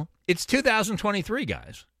 you know, it's 2023,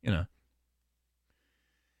 guys, you know.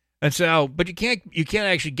 And so, but you can't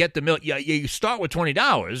actually get the milk. Yeah, you start with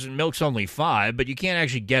 $20 and milk's only $5, but you can't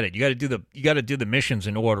actually get it. You got to do the missions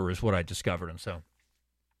in order is what I discovered. And so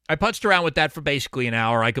I putzed around with that for basically an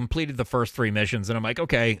hour. I completed the first 3 missions, and I'm like,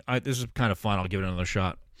 okay, this is kind of fun. I'll give it another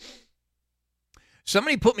shot.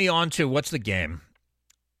 Somebody put me on to, what's the game?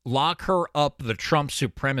 Lock Her Up, the Trump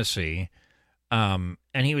Supremacy. And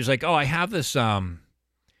he was like, oh, I have this,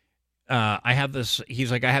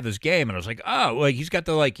 he's like, I have this game. And I was like, oh, like he's got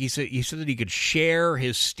the, like, he said that he could share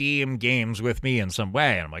his Steam games with me in some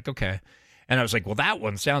way. And I'm like, okay. And I was like, well, that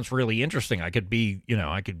one sounds really interesting. I could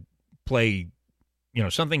play, you know,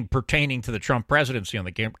 something pertaining to the Trump presidency on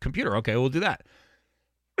the computer. Okay, we'll do that.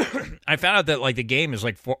 I found out that like the game is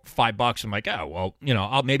like $5. I'm like, oh, well, you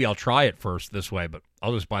know, maybe I'll try it first this way, but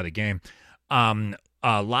I'll just buy the game. A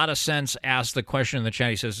lot of sense asked the question in the chat.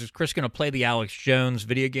 He says, is Chris going to play the Alex Jones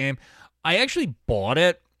video game? I actually bought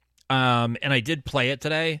it, and I did play it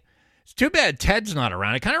today, It's too bad Ted's not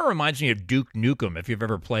around. It kind of reminds me of Duke Nukem, if you've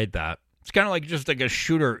ever played that. It's kind of like just like a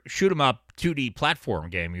shoot 'em up 2D platform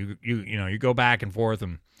game. You go back and forth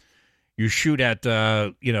and you shoot at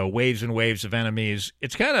waves and waves of enemies.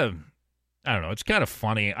 It's kind of, I don't know. It's kind of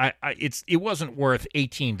funny. It wasn't worth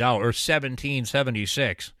 $18 or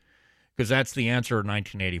 $17.76 because that's the answer in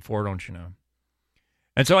 1984, don't you know?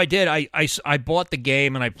 And so I did. I bought the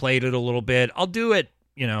game and I played it a little bit. I'll do it.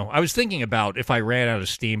 I was thinking about if I ran out of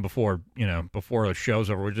steam before the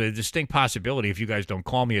show's over, which is a distinct possibility if you guys don't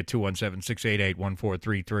call me at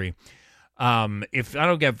 217-688-1433. If I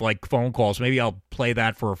don't get like phone calls, maybe I'll play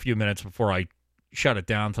that for a few minutes before I shut it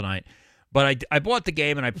down tonight. But I bought the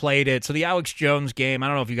game and I played it. So the Alex Jones game, I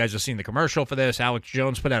don't know if you guys have seen the commercial for this. Alex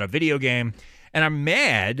Jones put out a video game. And I'm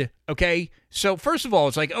mad, okay? So first of all,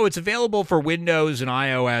 it's like, oh, it's available for Windows and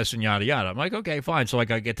iOS and yada, yada. I'm like, okay, fine. So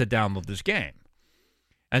like I get to download this game.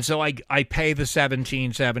 And so I pay the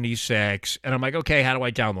 $17.76, and I'm like, okay, how do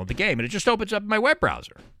I download the game? And it just opens up my web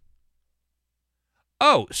browser.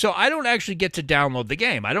 Oh, so I don't actually get to download the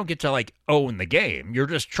game. I don't get to, like, own the game. You're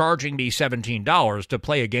just charging me $17 to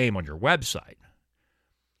play a game on your website.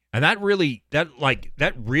 And that really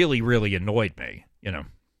annoyed me,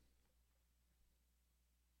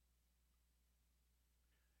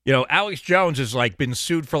 Alex Jones has, like, been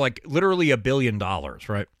sued for, like, literally $1 billion,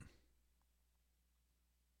 right?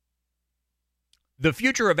 The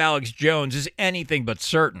future of Alex Jones is anything but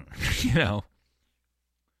certain,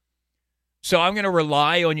 So I'm going to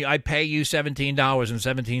rely on you. I pay you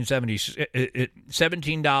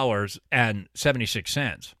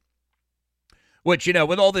 $17.76, which,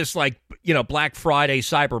 with all this, like, Black Friday,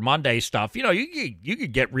 Cyber Monday stuff, you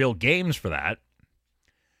could get real games for that.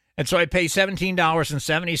 And so I pay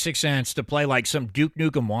 $17.76 to play, like, some Duke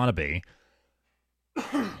Nukem wannabe.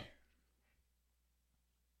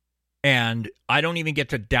 And I don't even get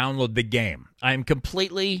to download the game. I'm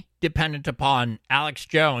completely dependent upon Alex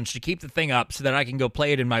Jones to keep the thing up so that I can go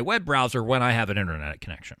play it in my web browser when I have an internet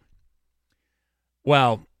connection.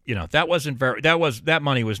 Well, that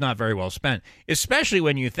money was not very well spent, especially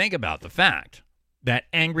when you think about the fact that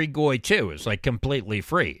Angry Goy 2 is like completely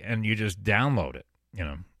free and you just download it.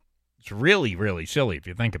 It's really, really silly if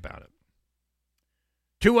you think about it.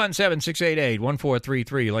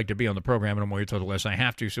 217-688-1433. You'd like to be on the program, and I'm more told less I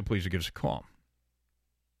have to, so please give us a call.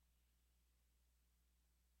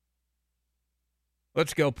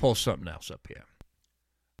 Let's go pull something else up here.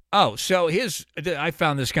 Oh, so I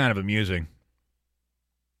found this kind of amusing.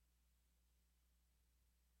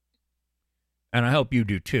 And I hope you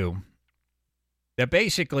do too. That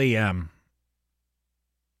basically,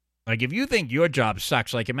 like if you think your job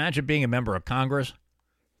sucks, like imagine being a member of Congress.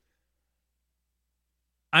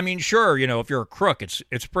 I mean, sure, if you're a crook,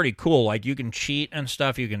 it's pretty cool. Like you can cheat and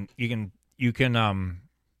stuff. You can do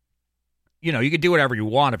whatever you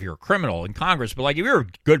want if you're a criminal in Congress. But like if you're a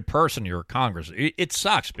good person, you're in Congress. It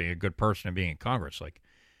sucks being a good person and being in Congress. Like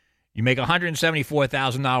you make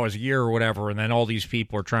 $174,000 a year or whatever, and then all these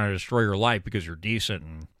people are trying to destroy your life because you're decent,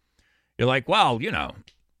 and you're like, well,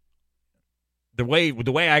 the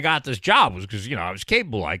way I got this job was because I was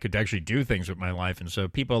capable. I could actually do things with my life, and so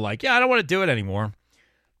people are like, yeah, I don't want to do it anymore.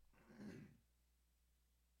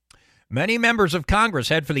 Many members of Congress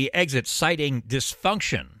head for the exit citing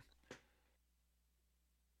dysfunction.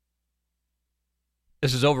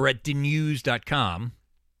 This is over at thenews.com.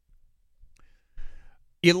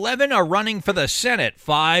 11 are running for the Senate,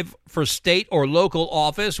 5 for state or local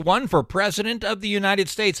office, 1 for president of the United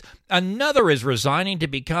States. Another is resigning to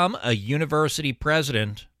become a university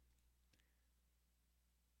president.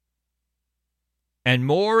 And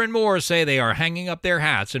more say they are hanging up their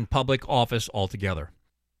hats in public office altogether.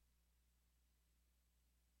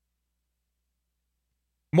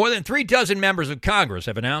 More than 36 members of Congress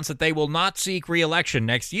have announced that they will not seek re-election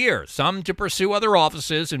next year, some to pursue other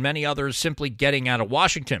offices and many others simply getting out of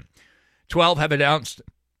Washington. 12 have announced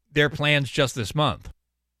their plans just this month.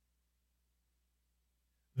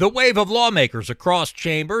 The wave of lawmakers across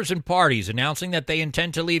chambers and parties announcing that they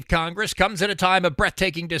intend to leave Congress comes at a time of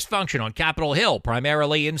breathtaking dysfunction on Capitol Hill,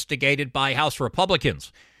 primarily instigated by House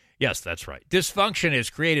Republicans. Yes, that's right. Dysfunction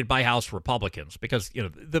is created by House Republicans because,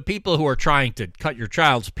 the people who are trying to cut your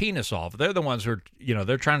child's penis off, they're the ones who are,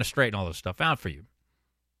 they're trying to straighten all this stuff out for you.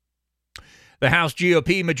 The House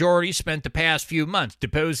GOP majority spent the past few months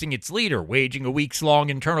deposing its leader, waging a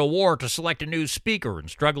weeks-long internal war to select a new speaker and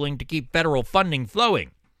struggling to keep federal funding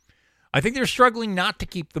flowing. I think they're struggling not to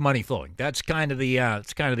keep the money flowing. That's kind of the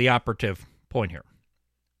operative point here.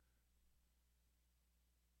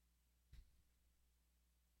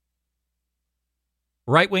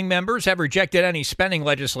 Right-wing members have rejected any spending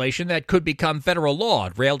legislation that could become federal law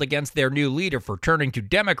and railed against their new leader for turning to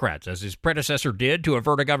Democrats, as his predecessor did, to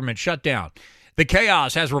avert a government shutdown. The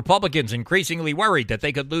chaos has Republicans increasingly worried that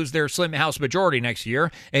they could lose their slim House majority next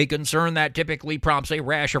year, a concern that typically prompts a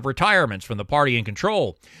rash of retirements from the party in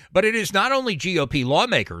control. But it is not only GOP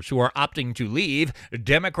lawmakers who are opting to leave.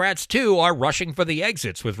 Democrats, too, are rushing for the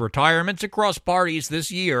exits, with retirements across parties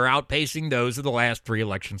this year outpacing those of the last 3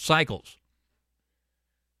 election cycles.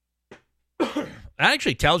 That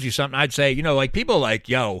actually tells you something. I'd say, like people like,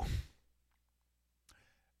 we're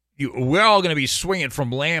all going to be swinging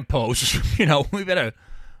from lampposts. We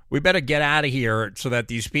better get out of here so that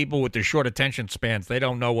these people with the short attention spans, they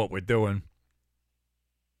don't know what we're doing.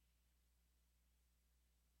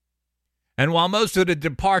 And while most of the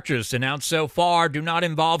departures announced so far do not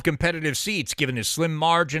involve competitive seats, given the slim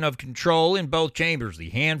margin of control in both chambers, the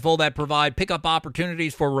handful that provide pickup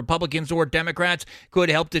opportunities for Republicans or Democrats could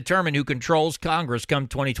help determine who controls Congress come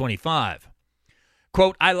 2025.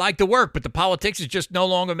 Quote, I like the work, but the politics has just no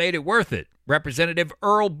longer made it worth it. Representative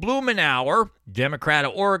Earl Blumenauer, Democrat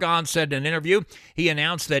of Oregon, said in an interview he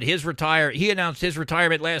announced his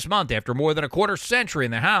retirement last month after more than a quarter century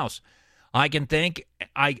in the House. I think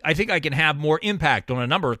I can have more impact on a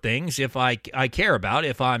number of things if I care about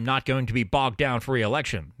if I'm not going to be bogged down for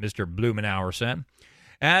re-election, Mr. Blumenauer said.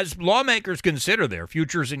 As lawmakers consider their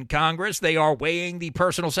futures in Congress, they are weighing the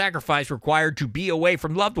personal sacrifice required to be away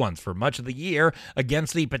from loved ones for much of the year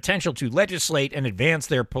against the potential to legislate and advance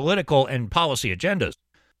their political and policy agendas.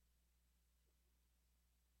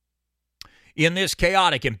 In this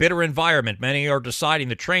chaotic and bitter environment, many are deciding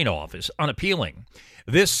the trade-off is unappealing.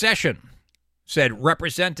 This session, said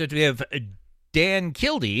Representative Dan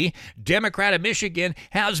Kildee, Democrat of Michigan,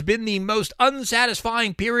 has been the most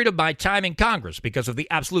unsatisfying period of my time in Congress because of the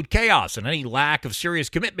absolute chaos and any lack of serious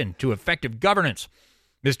commitment to effective governance.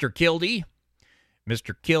 Mr. Kildee,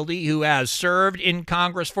 who has served in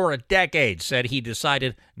Congress for a decade, said he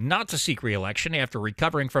decided not to seek re-election after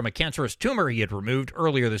recovering from a cancerous tumor he had removed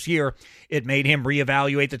earlier this year. It made him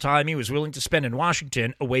reevaluate the time he was willing to spend in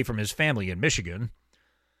Washington away from his family in Michigan.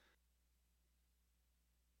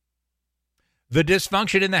 The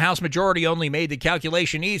dysfunction in the House majority only made the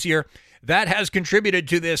calculation easier. That has contributed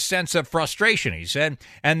to this sense of frustration, he said,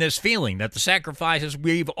 and this feeling that the sacrifices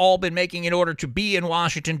we've all been making in order to be in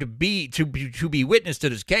Washington, to be witness to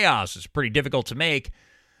this chaos is pretty difficult to make.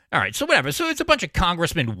 All right, so whatever. So it's a bunch of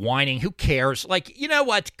congressmen whining. Who cares? Like, you know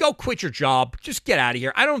what? Go quit your job. Just get out of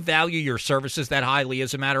here. I don't value your services that highly,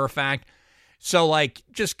 as a matter of fact. So, like,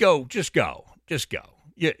 just go.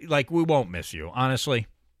 Yeah, like, we won't miss you, honestly.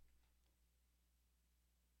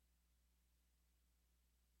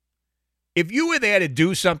 If you were there to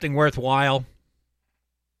do something worthwhile,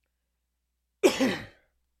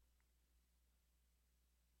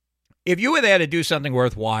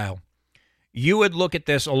 you would look at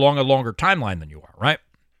this along a longer timeline than you are, right?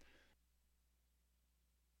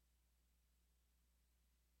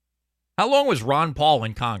 How long was Ron Paul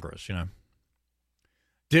in Congress,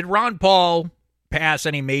 Did Ron Paul pass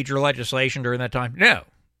any major legislation during that time? No,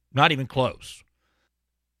 not even close.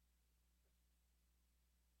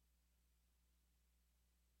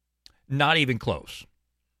 Not even close.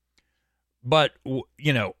 But,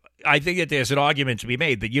 I think that there's an argument to be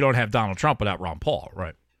made that you don't have Donald Trump without Ron Paul,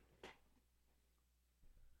 right?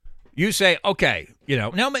 You say, okay, now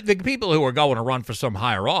the people who are going to run for some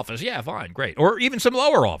higher office, yeah, fine, great. Or even some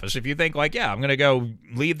lower office. If you think like, yeah, I'm going to go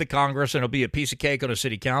leave the Congress and it'll be a piece of cake on a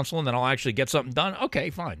city council and then I'll actually get something done. Okay,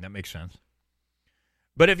 fine. That makes sense.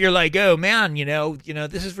 But if you're like, oh, man,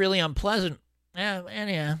 this is really unpleasant.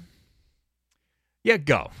 Yeah,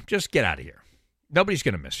 go. Just get out of here. Nobody's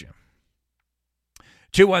going to miss you.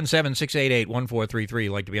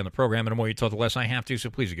 217-688-1433. Like to be on the program, and the more you talk, the less I have to,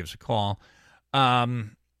 so please give us a call. Part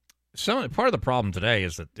of the problem today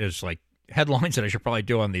is that there's like headlines that I should probably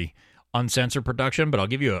do on the uncensored production, but I'll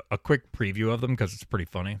give you a quick preview of them because it's pretty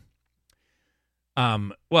funny.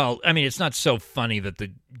 It's not so funny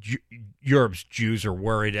that Europe's Jews are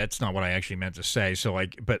worried. That's not what I actually meant to say. So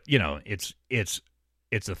it's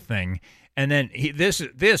a thing. And then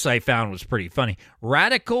this I found was pretty funny.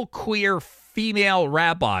 Radical queer female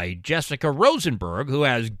rabbi Jessica Rosenberg, who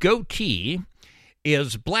has goatee,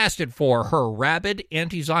 is blasted for her rabid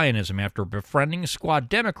anti-Zionism after befriending squad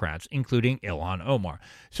Democrats, including Ilhan Omar.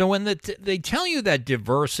 So when they tell you that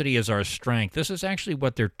diversity is our strength, this is actually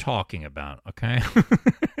what they're talking about, okay?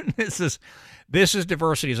 This is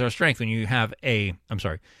diversity is our strength. When you have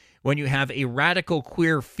a radical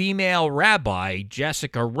queer female rabbi,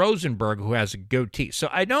 Jessica Rosenberg, who has a goatee. So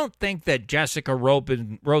I don't think that Jessica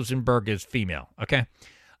Rosenberg is female, okay?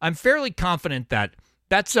 I'm fairly confident that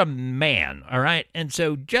That's a man, all right? And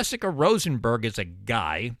so Jessica Rosenberg is a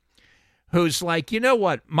guy who's like, you know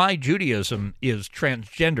what? My Judaism is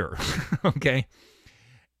transgender, okay?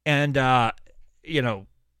 And, you know,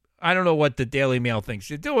 I don't know what the Daily Mail thinks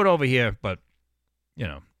you're doing over here, but, you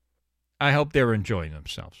know, I hope they're enjoying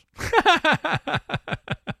themselves.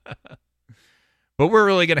 But we're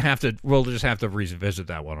really going to have to, we'll just have to revisit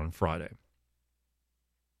that one on Friday.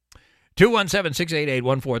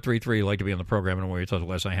 217-688-1433. Like to be on the program in a way you told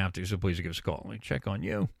less I have to, so please give us a call. Let me check on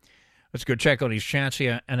you. Let's go check on these chats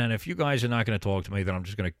here. And then if you guys are not going to talk to me, then I'm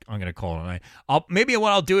going to call tonight. Maybe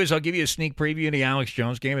what I'll do is I'll give you a sneak preview of the Alex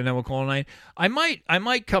Jones game, and then we'll call tonight. I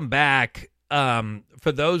might come back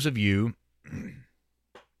for those of you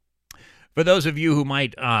who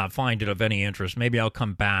might find it of any interest. Maybe I'll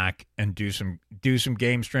come back and do some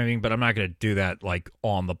game streaming, but I'm not going to do that like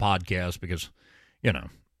on the podcast because, you know,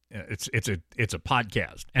 it's a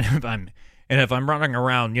podcast, and if I'm running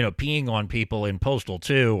around, you know, peeing on people in Postal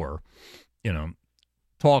 2 or, you know,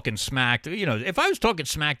 talking smack to, you know, if I was talking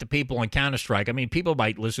smack to people on Counter-Strike, I mean, people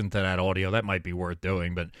might listen to that audio. That might be worth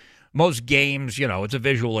doing, but most games, you know, it's a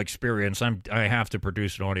visual experience. I have to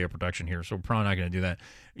produce an audio production here, so we're probably not going to do that.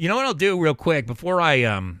 You know what I'll do real quick before I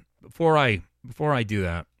do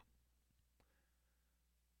that?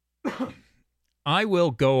 I will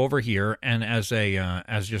go over here and as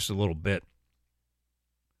just a little bit.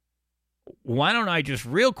 Why don't I just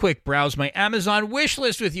real quick browse my Amazon wish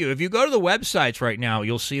list with you? If you go to the websites right now,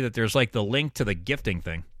 you'll see that there's like the link to the gifting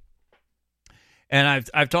thing. And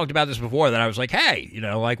I've talked about this before, that I was like, hey, you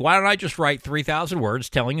know, like, why don't I just write 3,000 words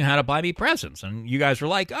telling you how to buy me presents? And you guys were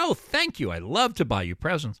like, oh, thank you. I love to buy you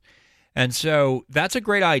presents. And so that's a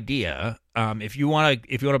great idea. If you want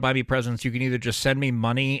to buy me presents, you can either just send me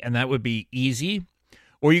money, and that would be easy,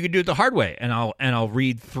 or you could do it the hard way, and I'll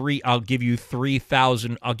give you a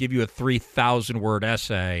 3,000 word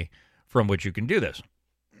essay from which you can do this.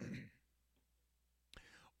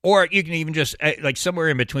 Or you can even just, like somewhere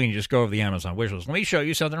in between, you just go over the Amazon wish list. Let me show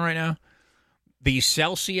you something right now. The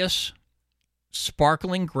Celsius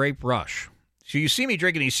Sparkling Grape Rush. So you see me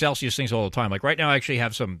drinking these Celsius things all the time. Like right now I actually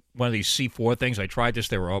have one of these C4 things. I tried this.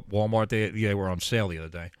 They were at Walmart. They were on sale the other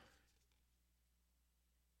day.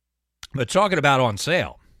 But talking about on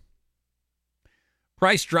sale,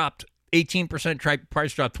 price dropped 18%,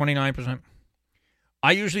 price dropped 29%.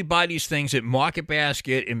 I usually buy these things at Market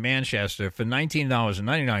Basket in Manchester for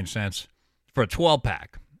 $19.99 for a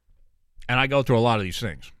 12-pack. And I go through a lot of these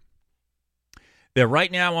things. They're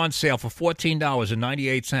right now on sale for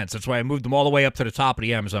 $14.98. That's why I moved them all the way up to the top of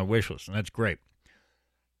the Amazon wish list, and that's great.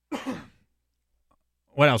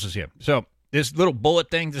 What else is here? So this little bullet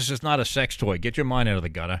thing, this is not a sex toy. Get your mind out of the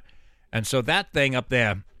gutter. And so that thing up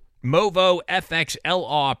there, Movo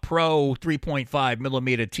FXLR Pro 3.5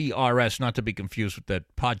 millimeter TRS, not to be confused with that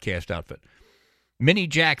podcast outfit. Mini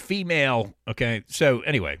jack female. Okay, so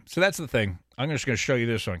anyway, so that's the thing. I'm just going to show you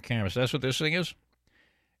this on camera. So that's what this thing is.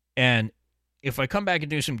 And if I come back and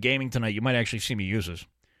do some gaming tonight, you might actually see me use this.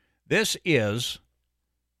 This is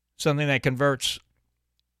something that converts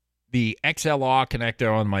the XLR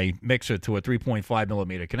connector on my mixer to a 3.5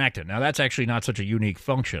 millimeter connector. Now, that's actually not such a unique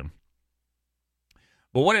function.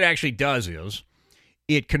 But what it actually does is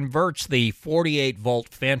it converts the 48-volt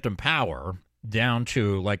phantom power down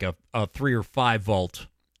to like a 3 or 5-volt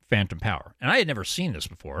phantom power. And I had never seen this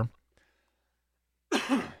before.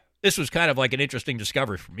 This was kind of like an interesting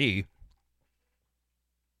discovery for me.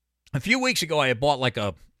 A few weeks ago, I had bought like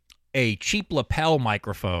a cheap lapel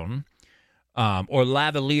microphone, or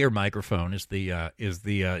lavalier microphone is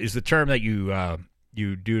the term that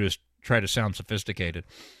you do to try to sound sophisticated.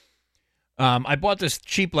 I bought this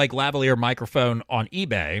cheap like lavalier microphone on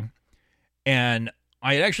eBay, and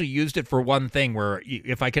I had actually used it for one thing where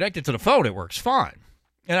if I connect it to the phone, it works fine.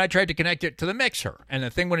 And I tried to connect it to the mixer, and the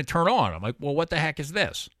thing wouldn't turn on. I'm like, well, what the heck is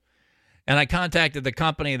this? And I contacted the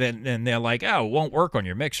company, and they're like, oh, it won't work on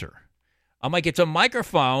your mixer. I'm like, it's a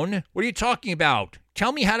microphone. What are you talking about?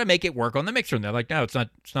 Tell me how to make it work on the mixer. And they're like, no, it's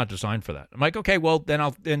not designed for that. I'm like, okay, well, then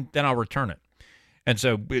I'll return it. And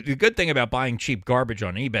so the good thing about buying cheap garbage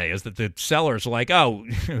on eBay is that the sellers are like, oh,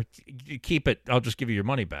 keep it. I'll just give you your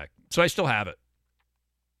money back. So I still have it.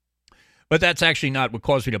 But that's actually not what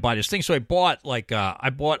caused me to buy this thing. So I bought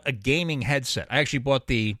a gaming headset. I actually bought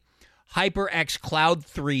the HyperX Cloud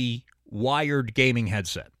 3 wired gaming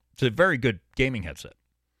headset. It's a very good gaming headset.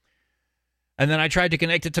 And then I tried to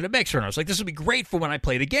connect it to the mixer, and I was like, this would be great for when I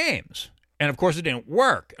play the games. And, of course, it didn't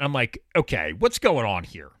work. And I'm like, okay, what's going on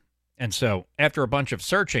here? And so after a bunch of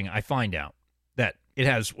searching, I find out that it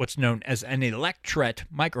has what's known as an electret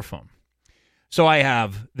microphone. So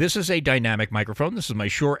this is a dynamic microphone. This is my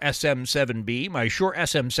Shure SM7B. My Shure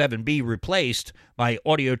SM7B replaced my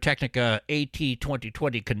Audio-Technica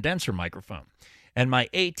AT2020 condenser microphone. And my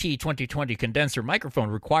AT2020 condenser microphone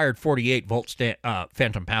required 48-volt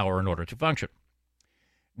phantom power in order to function.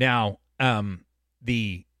 Now,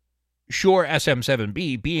 the Shure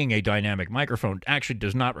SM7B, being a dynamic microphone, actually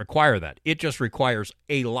does not require that. It just requires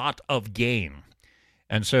a lot of gain.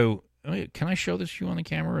 And so, can I show this to you on the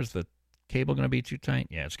camera? Is the cable going to be too tight?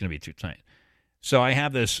 Yeah, it's going to be too tight. So I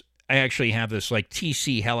actually have this like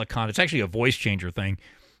TC Helicon. It's actually a voice changer thing.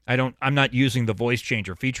 I'm not using the voice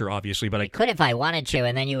changer feature, obviously, but I could if I wanted to,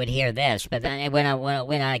 and then you would hear this. But then we're not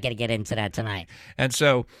going to get into that tonight. And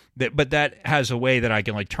so, but that has a way that I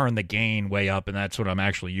can like turn the gain way up, and that's what I'm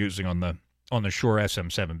actually using on the Shure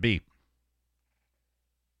SM7B.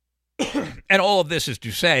 And all of this is to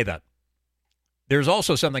say that there's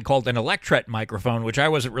also something called an Electret microphone, which I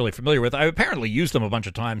wasn't really familiar with. I apparently used them a bunch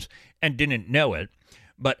of times and didn't know it.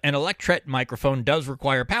 But an Electret microphone does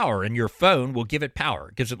require power, and your phone will give it power.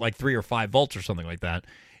 It gives it like 3 or 5 volts or something like that.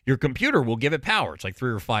 Your computer will give it power. It's like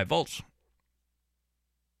 3 or 5 volts.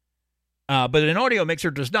 But an audio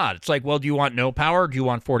mixer does not. It's like, well, do you want no power or do you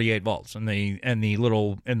want 48 volts? And the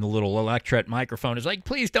little Electret microphone is like,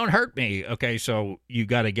 please don't hurt me. Okay, so you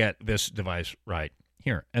got to get this device right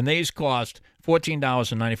here. And these cost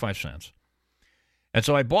 $14.95. And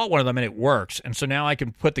so I bought one of them, and it works. And so now I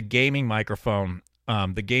can put the gaming microphone,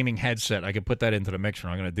 the gaming headset, I can put that into the mixer.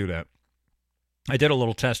 I'm going to do that. I did a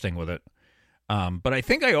little testing with it. But I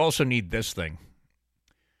think I also need this thing.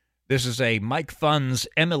 This is a Mic Funds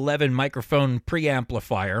M11 microphone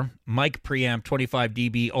preamplifier. Mic preamp 25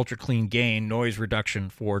 dB ultra clean gain noise reduction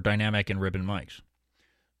for dynamic and ribbon mics.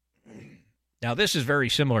 Now this is very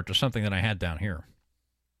similar to something that I had down here,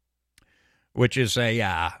 which is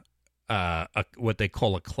a what they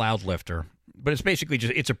call a cloud lifter. But it's basically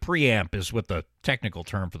just, it's a preamp is what the technical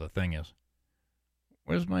term for the thing is.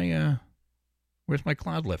 Where's my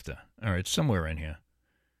cloud lifter? All right, it's somewhere in here.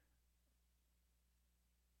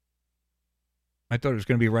 I thought it was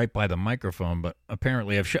going to be right by the microphone, but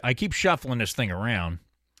apparently I keep shuffling this thing around.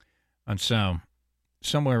 And so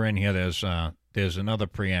somewhere in here there's another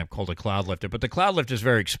preamp called a cloud lifter, but the cloud lifter is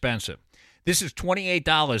very expensive. This is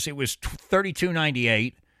 $28. It was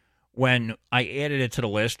 $32.98 when I added it to the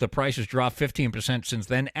list. The price has dropped 15% since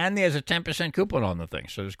then, and there's a 10% coupon on the thing.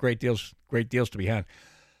 So there's great deals to be had.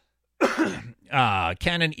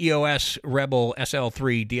 Canon EOS Rebel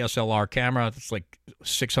SL3 DSLR camera. It's like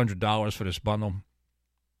 $600 for this bundle.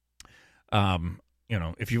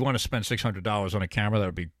 If you want to spend $600 on a camera, that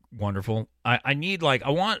would be wonderful. I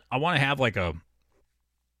want to have like a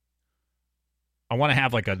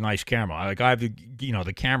nice camera. Like I have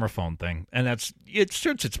the camera phone thing, and it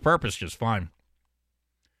suits its purpose just fine.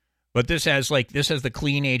 But this has the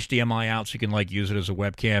clean HDMI out, so you can like use it as a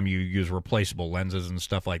webcam. You use replaceable lenses and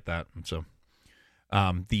stuff like that. And so,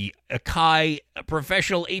 the Akai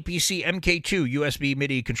Professional APC MK2 USB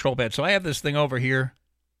MIDI control pad. So I have this thing over here.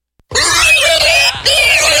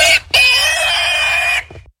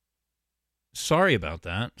 Sorry about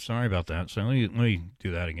that. So let me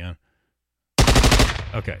do that again.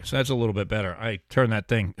 Okay, so that's a little bit better. I turned that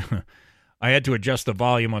thing. I had to adjust the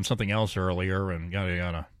volume on something else earlier, and yada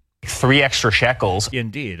yada. 3 extra shekels.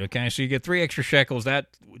 Indeed. Okay, so you get 3 extra shekels.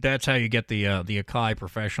 That's how you get the Akai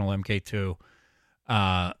Professional MK2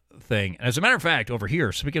 thing. As a matter of fact, over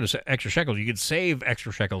here, speaking of extra shekels, you could save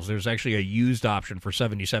extra shekels. There's actually a used option for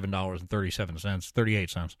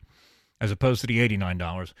 $77.38, as opposed to the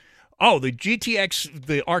 $89. Oh, the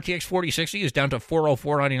RTX 4060 is down to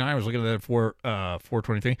 $404.99. I was looking at that for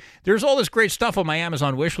 $423. There's all this great stuff on my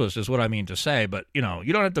Amazon wish list, is what I mean to say. But, you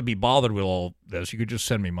don't have to be bothered with all this. You could just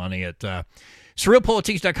send me money at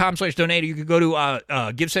SurrealPolitiks.com/donate. You could go to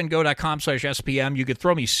GiveSendGo.com/SPM. You could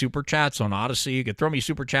throw me super chats on Odyssey. You could throw me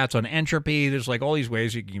super chats on Entropy. There's like all these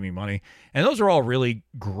ways you can give me money. And those are all really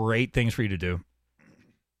great things for you to do.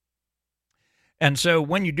 And so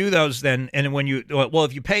when you do those,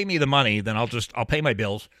 if you pay me the money, then I'll pay my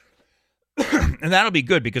bills, and that'll be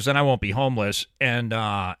good because then I won't be homeless, and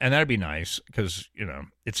that'd be nice because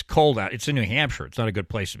it's cold out. It's in New Hampshire. It's not a good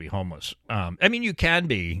place to be homeless. I mean, you can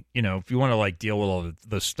be, if you want to like deal with all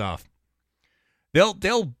the stuff. They'll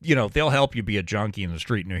help you be a junkie in the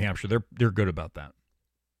street in New Hampshire. They're good about that.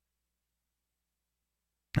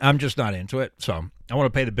 I'm just not into it, so I want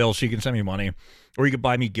to pay the bills so you can send me money, or you could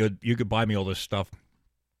buy me good. You could buy me all this stuff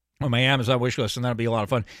on my Amazon wish list, and that'll be a lot of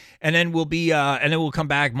fun. And then we'll come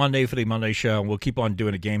back Monday for the Monday show, and we'll keep on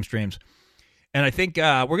doing the game streams. And I think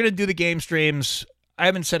we're gonna do the game streams. I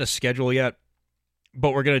haven't set a schedule yet.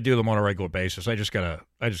 but we're gonna do them on a regular basis. I just gotta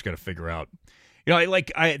figure out. You know,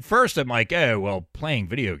 at first I'm like, oh well, playing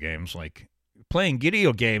video games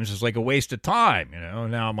is like a waste of time. You know,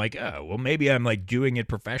 now I'm like, oh well, maybe I'm like doing it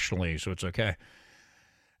professionally, so it's okay.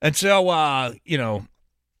 And so, you know,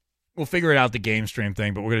 we'll figure it out, the game stream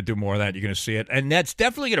thing, but we're going to do more of that. You're going to see it. And that's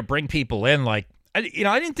definitely going to bring people in. Like, I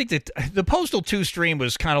didn't think that the Postal 2 stream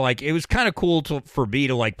was kind of like, it was kind of cool for me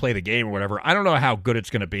to like play the game or whatever. I don't know how good it's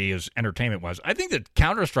going to be as entertainment wise. I think the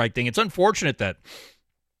Counter-Strike thing, it's unfortunate that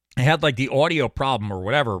it had like the audio problem or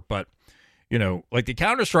whatever, but you know, like the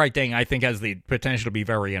Counter-Strike thing, I think has the potential to be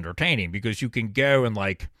very entertaining because you can go and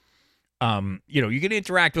like, you know, you can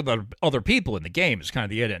interact with other people in the game is kind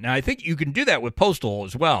of the edit. Now, I think you can do that with Postal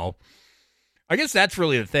as well. I guess that's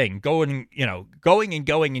really the thing. Going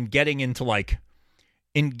and getting into like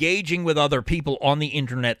engaging with other people on the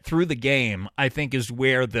internet through the game, I think is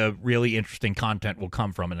where the really interesting content will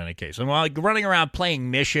come from in any case. And while like running around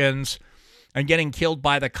playing missions and getting killed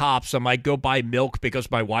by the cops, I might go buy milk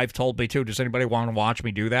because my wife told me to. Does anybody want to watch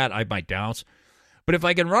me do that? I might douse. But if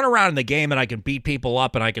I can run around in the game and I can beat people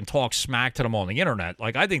up and I can talk smack to them on the internet,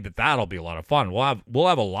 like I think that'll be a lot of fun. We'll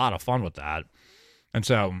have a lot of fun with that. And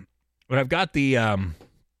so, but I've got the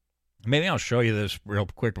maybe I'll show you this real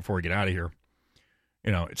quick before we get out of here.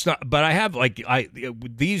 You know, it's not, but I have like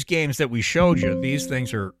these games that we showed you. These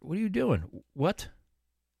things are. What are you doing? What?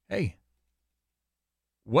 Hey.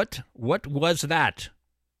 What was that?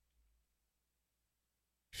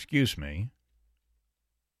 Excuse me.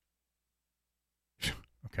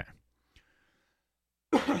 Okay.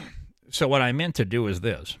 So what I meant to do is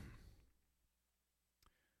this.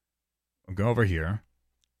 I'll go over here.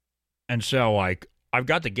 And so like I've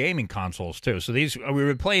got the gaming consoles too. So these we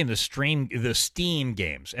were playing the Steam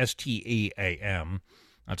games, STEAM,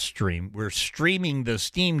 not stream. We're streaming the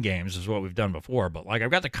Steam games is what we've done before, but like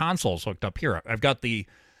I've got the consoles hooked up here. I've got the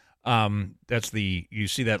that's the you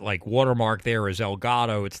see that like watermark there is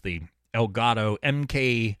Elgato. It's the Elgato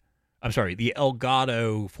the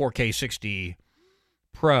Elgato 4K60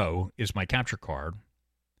 Pro is my capture card.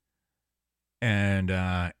 And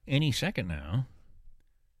any second now.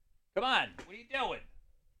 Come on, what are you doing?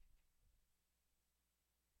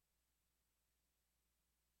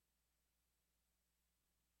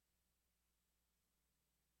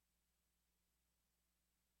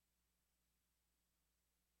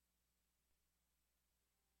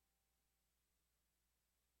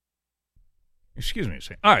 Excuse me a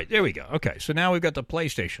second. All right, there we go. Okay, so now we've got the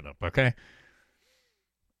PlayStation up, okay?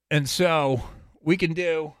 And so we can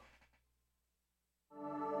do...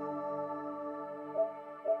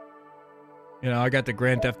 You know, I got the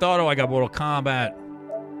Grand Theft Auto, I got Mortal Kombat.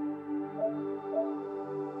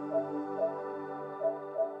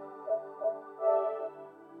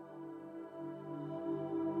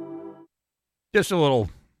 Just a little...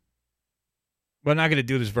 We're not going to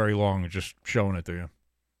do this very long, just showing it to you.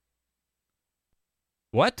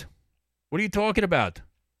 What? What are you talking about?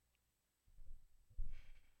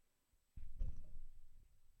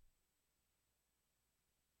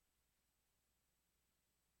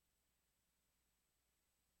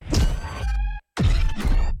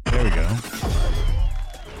 There we go.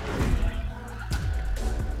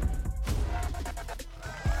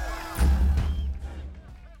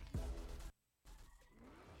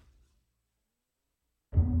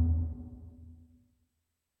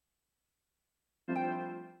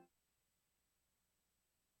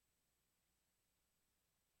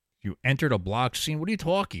 You entered a block scene? What are you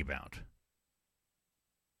talking about?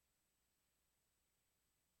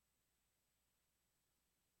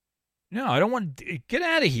 No, I don't want to... Get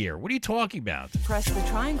out of here. What are you talking about? Press the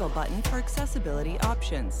triangle button for accessibility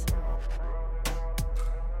options.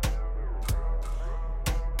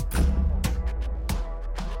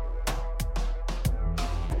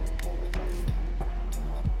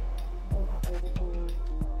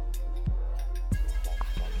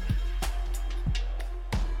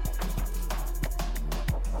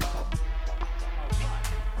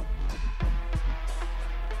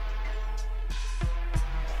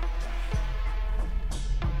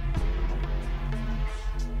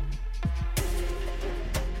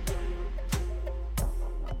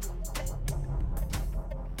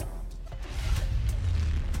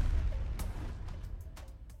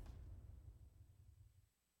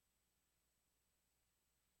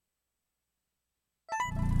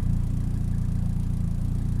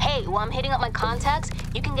 Hey, while I'm hitting up my contacts,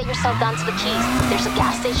 you can get yourself down to the Keys. There's a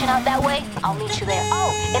gas station out that way. I'll meet you there.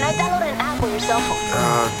 Oh, and I downloaded an app on your cell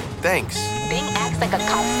phone. Thanks. Bing acts like a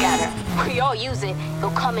cop scanner. We all use it.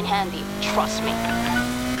 It'll come in handy. Trust me.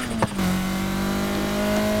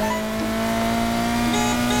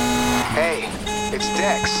 Hey, it's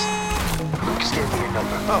Dex. Lucas gave me your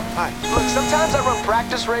number. Oh, hi. Look, sometimes I run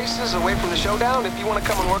practice races away from the showdown if you want to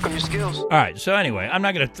come and work on your skills. All right. So anyway, I'm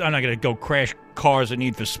not gonna go crash cars and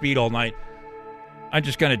Need for Speed all night. I'm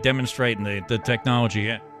just gonna demonstrate the technology.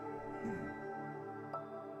 Yeah.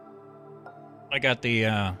 I got the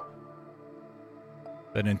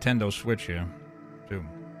Nintendo Switch here too.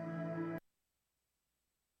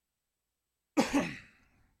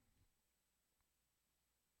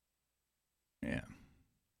 Yeah.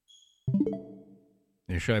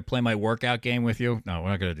 Should I play my workout game with you? No, we're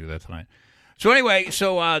not going to do that tonight. So anyway,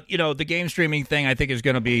 the game streaming thing I think is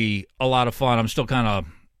going to be a lot of fun. I'm still kind of,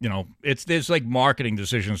 there's like marketing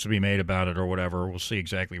decisions to be made about it or whatever. We'll see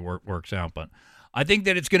exactly where it works out. But I think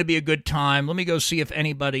that it's going to be a good time. Let me go see if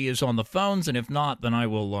anybody is on the phones, and if not, then I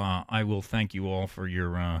will thank you all for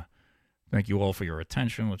your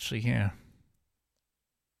attention. Let's see here.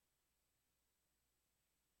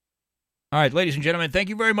 All right, ladies and gentlemen, thank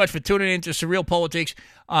you very much for tuning in to SurrealPolitiks.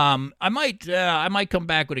 I might come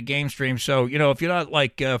back with a game stream. So if you're not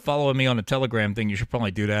following me on the Telegram thing, you should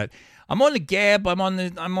probably do that. I'm on the Gab. I'm on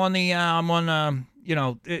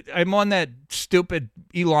that stupid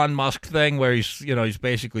Elon Musk thing where he's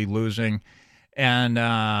basically losing, and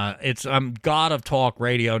I'm God of Talk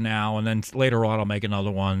Radio now. And then later on, I'll make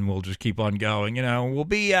another one. We'll just keep on going. We'll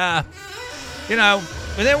be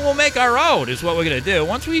and then we'll make our own is what we're going to do.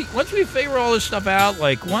 Once we figure all this stuff out,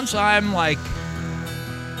 once I'm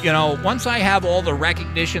once I have all the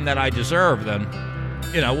recognition that I deserve, then,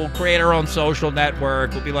 we'll create our own social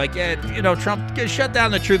network. We'll be like, Trump, shut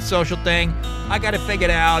down the Truth Social thing. I got it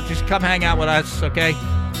figured out. Just come hang out with us, okay?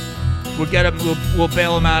 We'll get him, we'll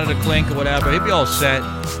bail him out of the clink or whatever. He'll be all set.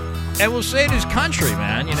 And we'll save his country,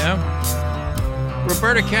 man,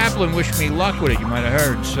 Roberta Kaplan wished me luck with it, you might have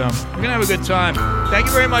heard. So we're going to have a good time. Thank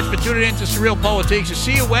you very much for tuning in to SurrealPolitiks.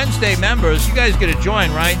 See you Wednesday, members. You guys get to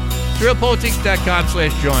join, right?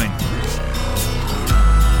 SurrealPolitiks.com/join.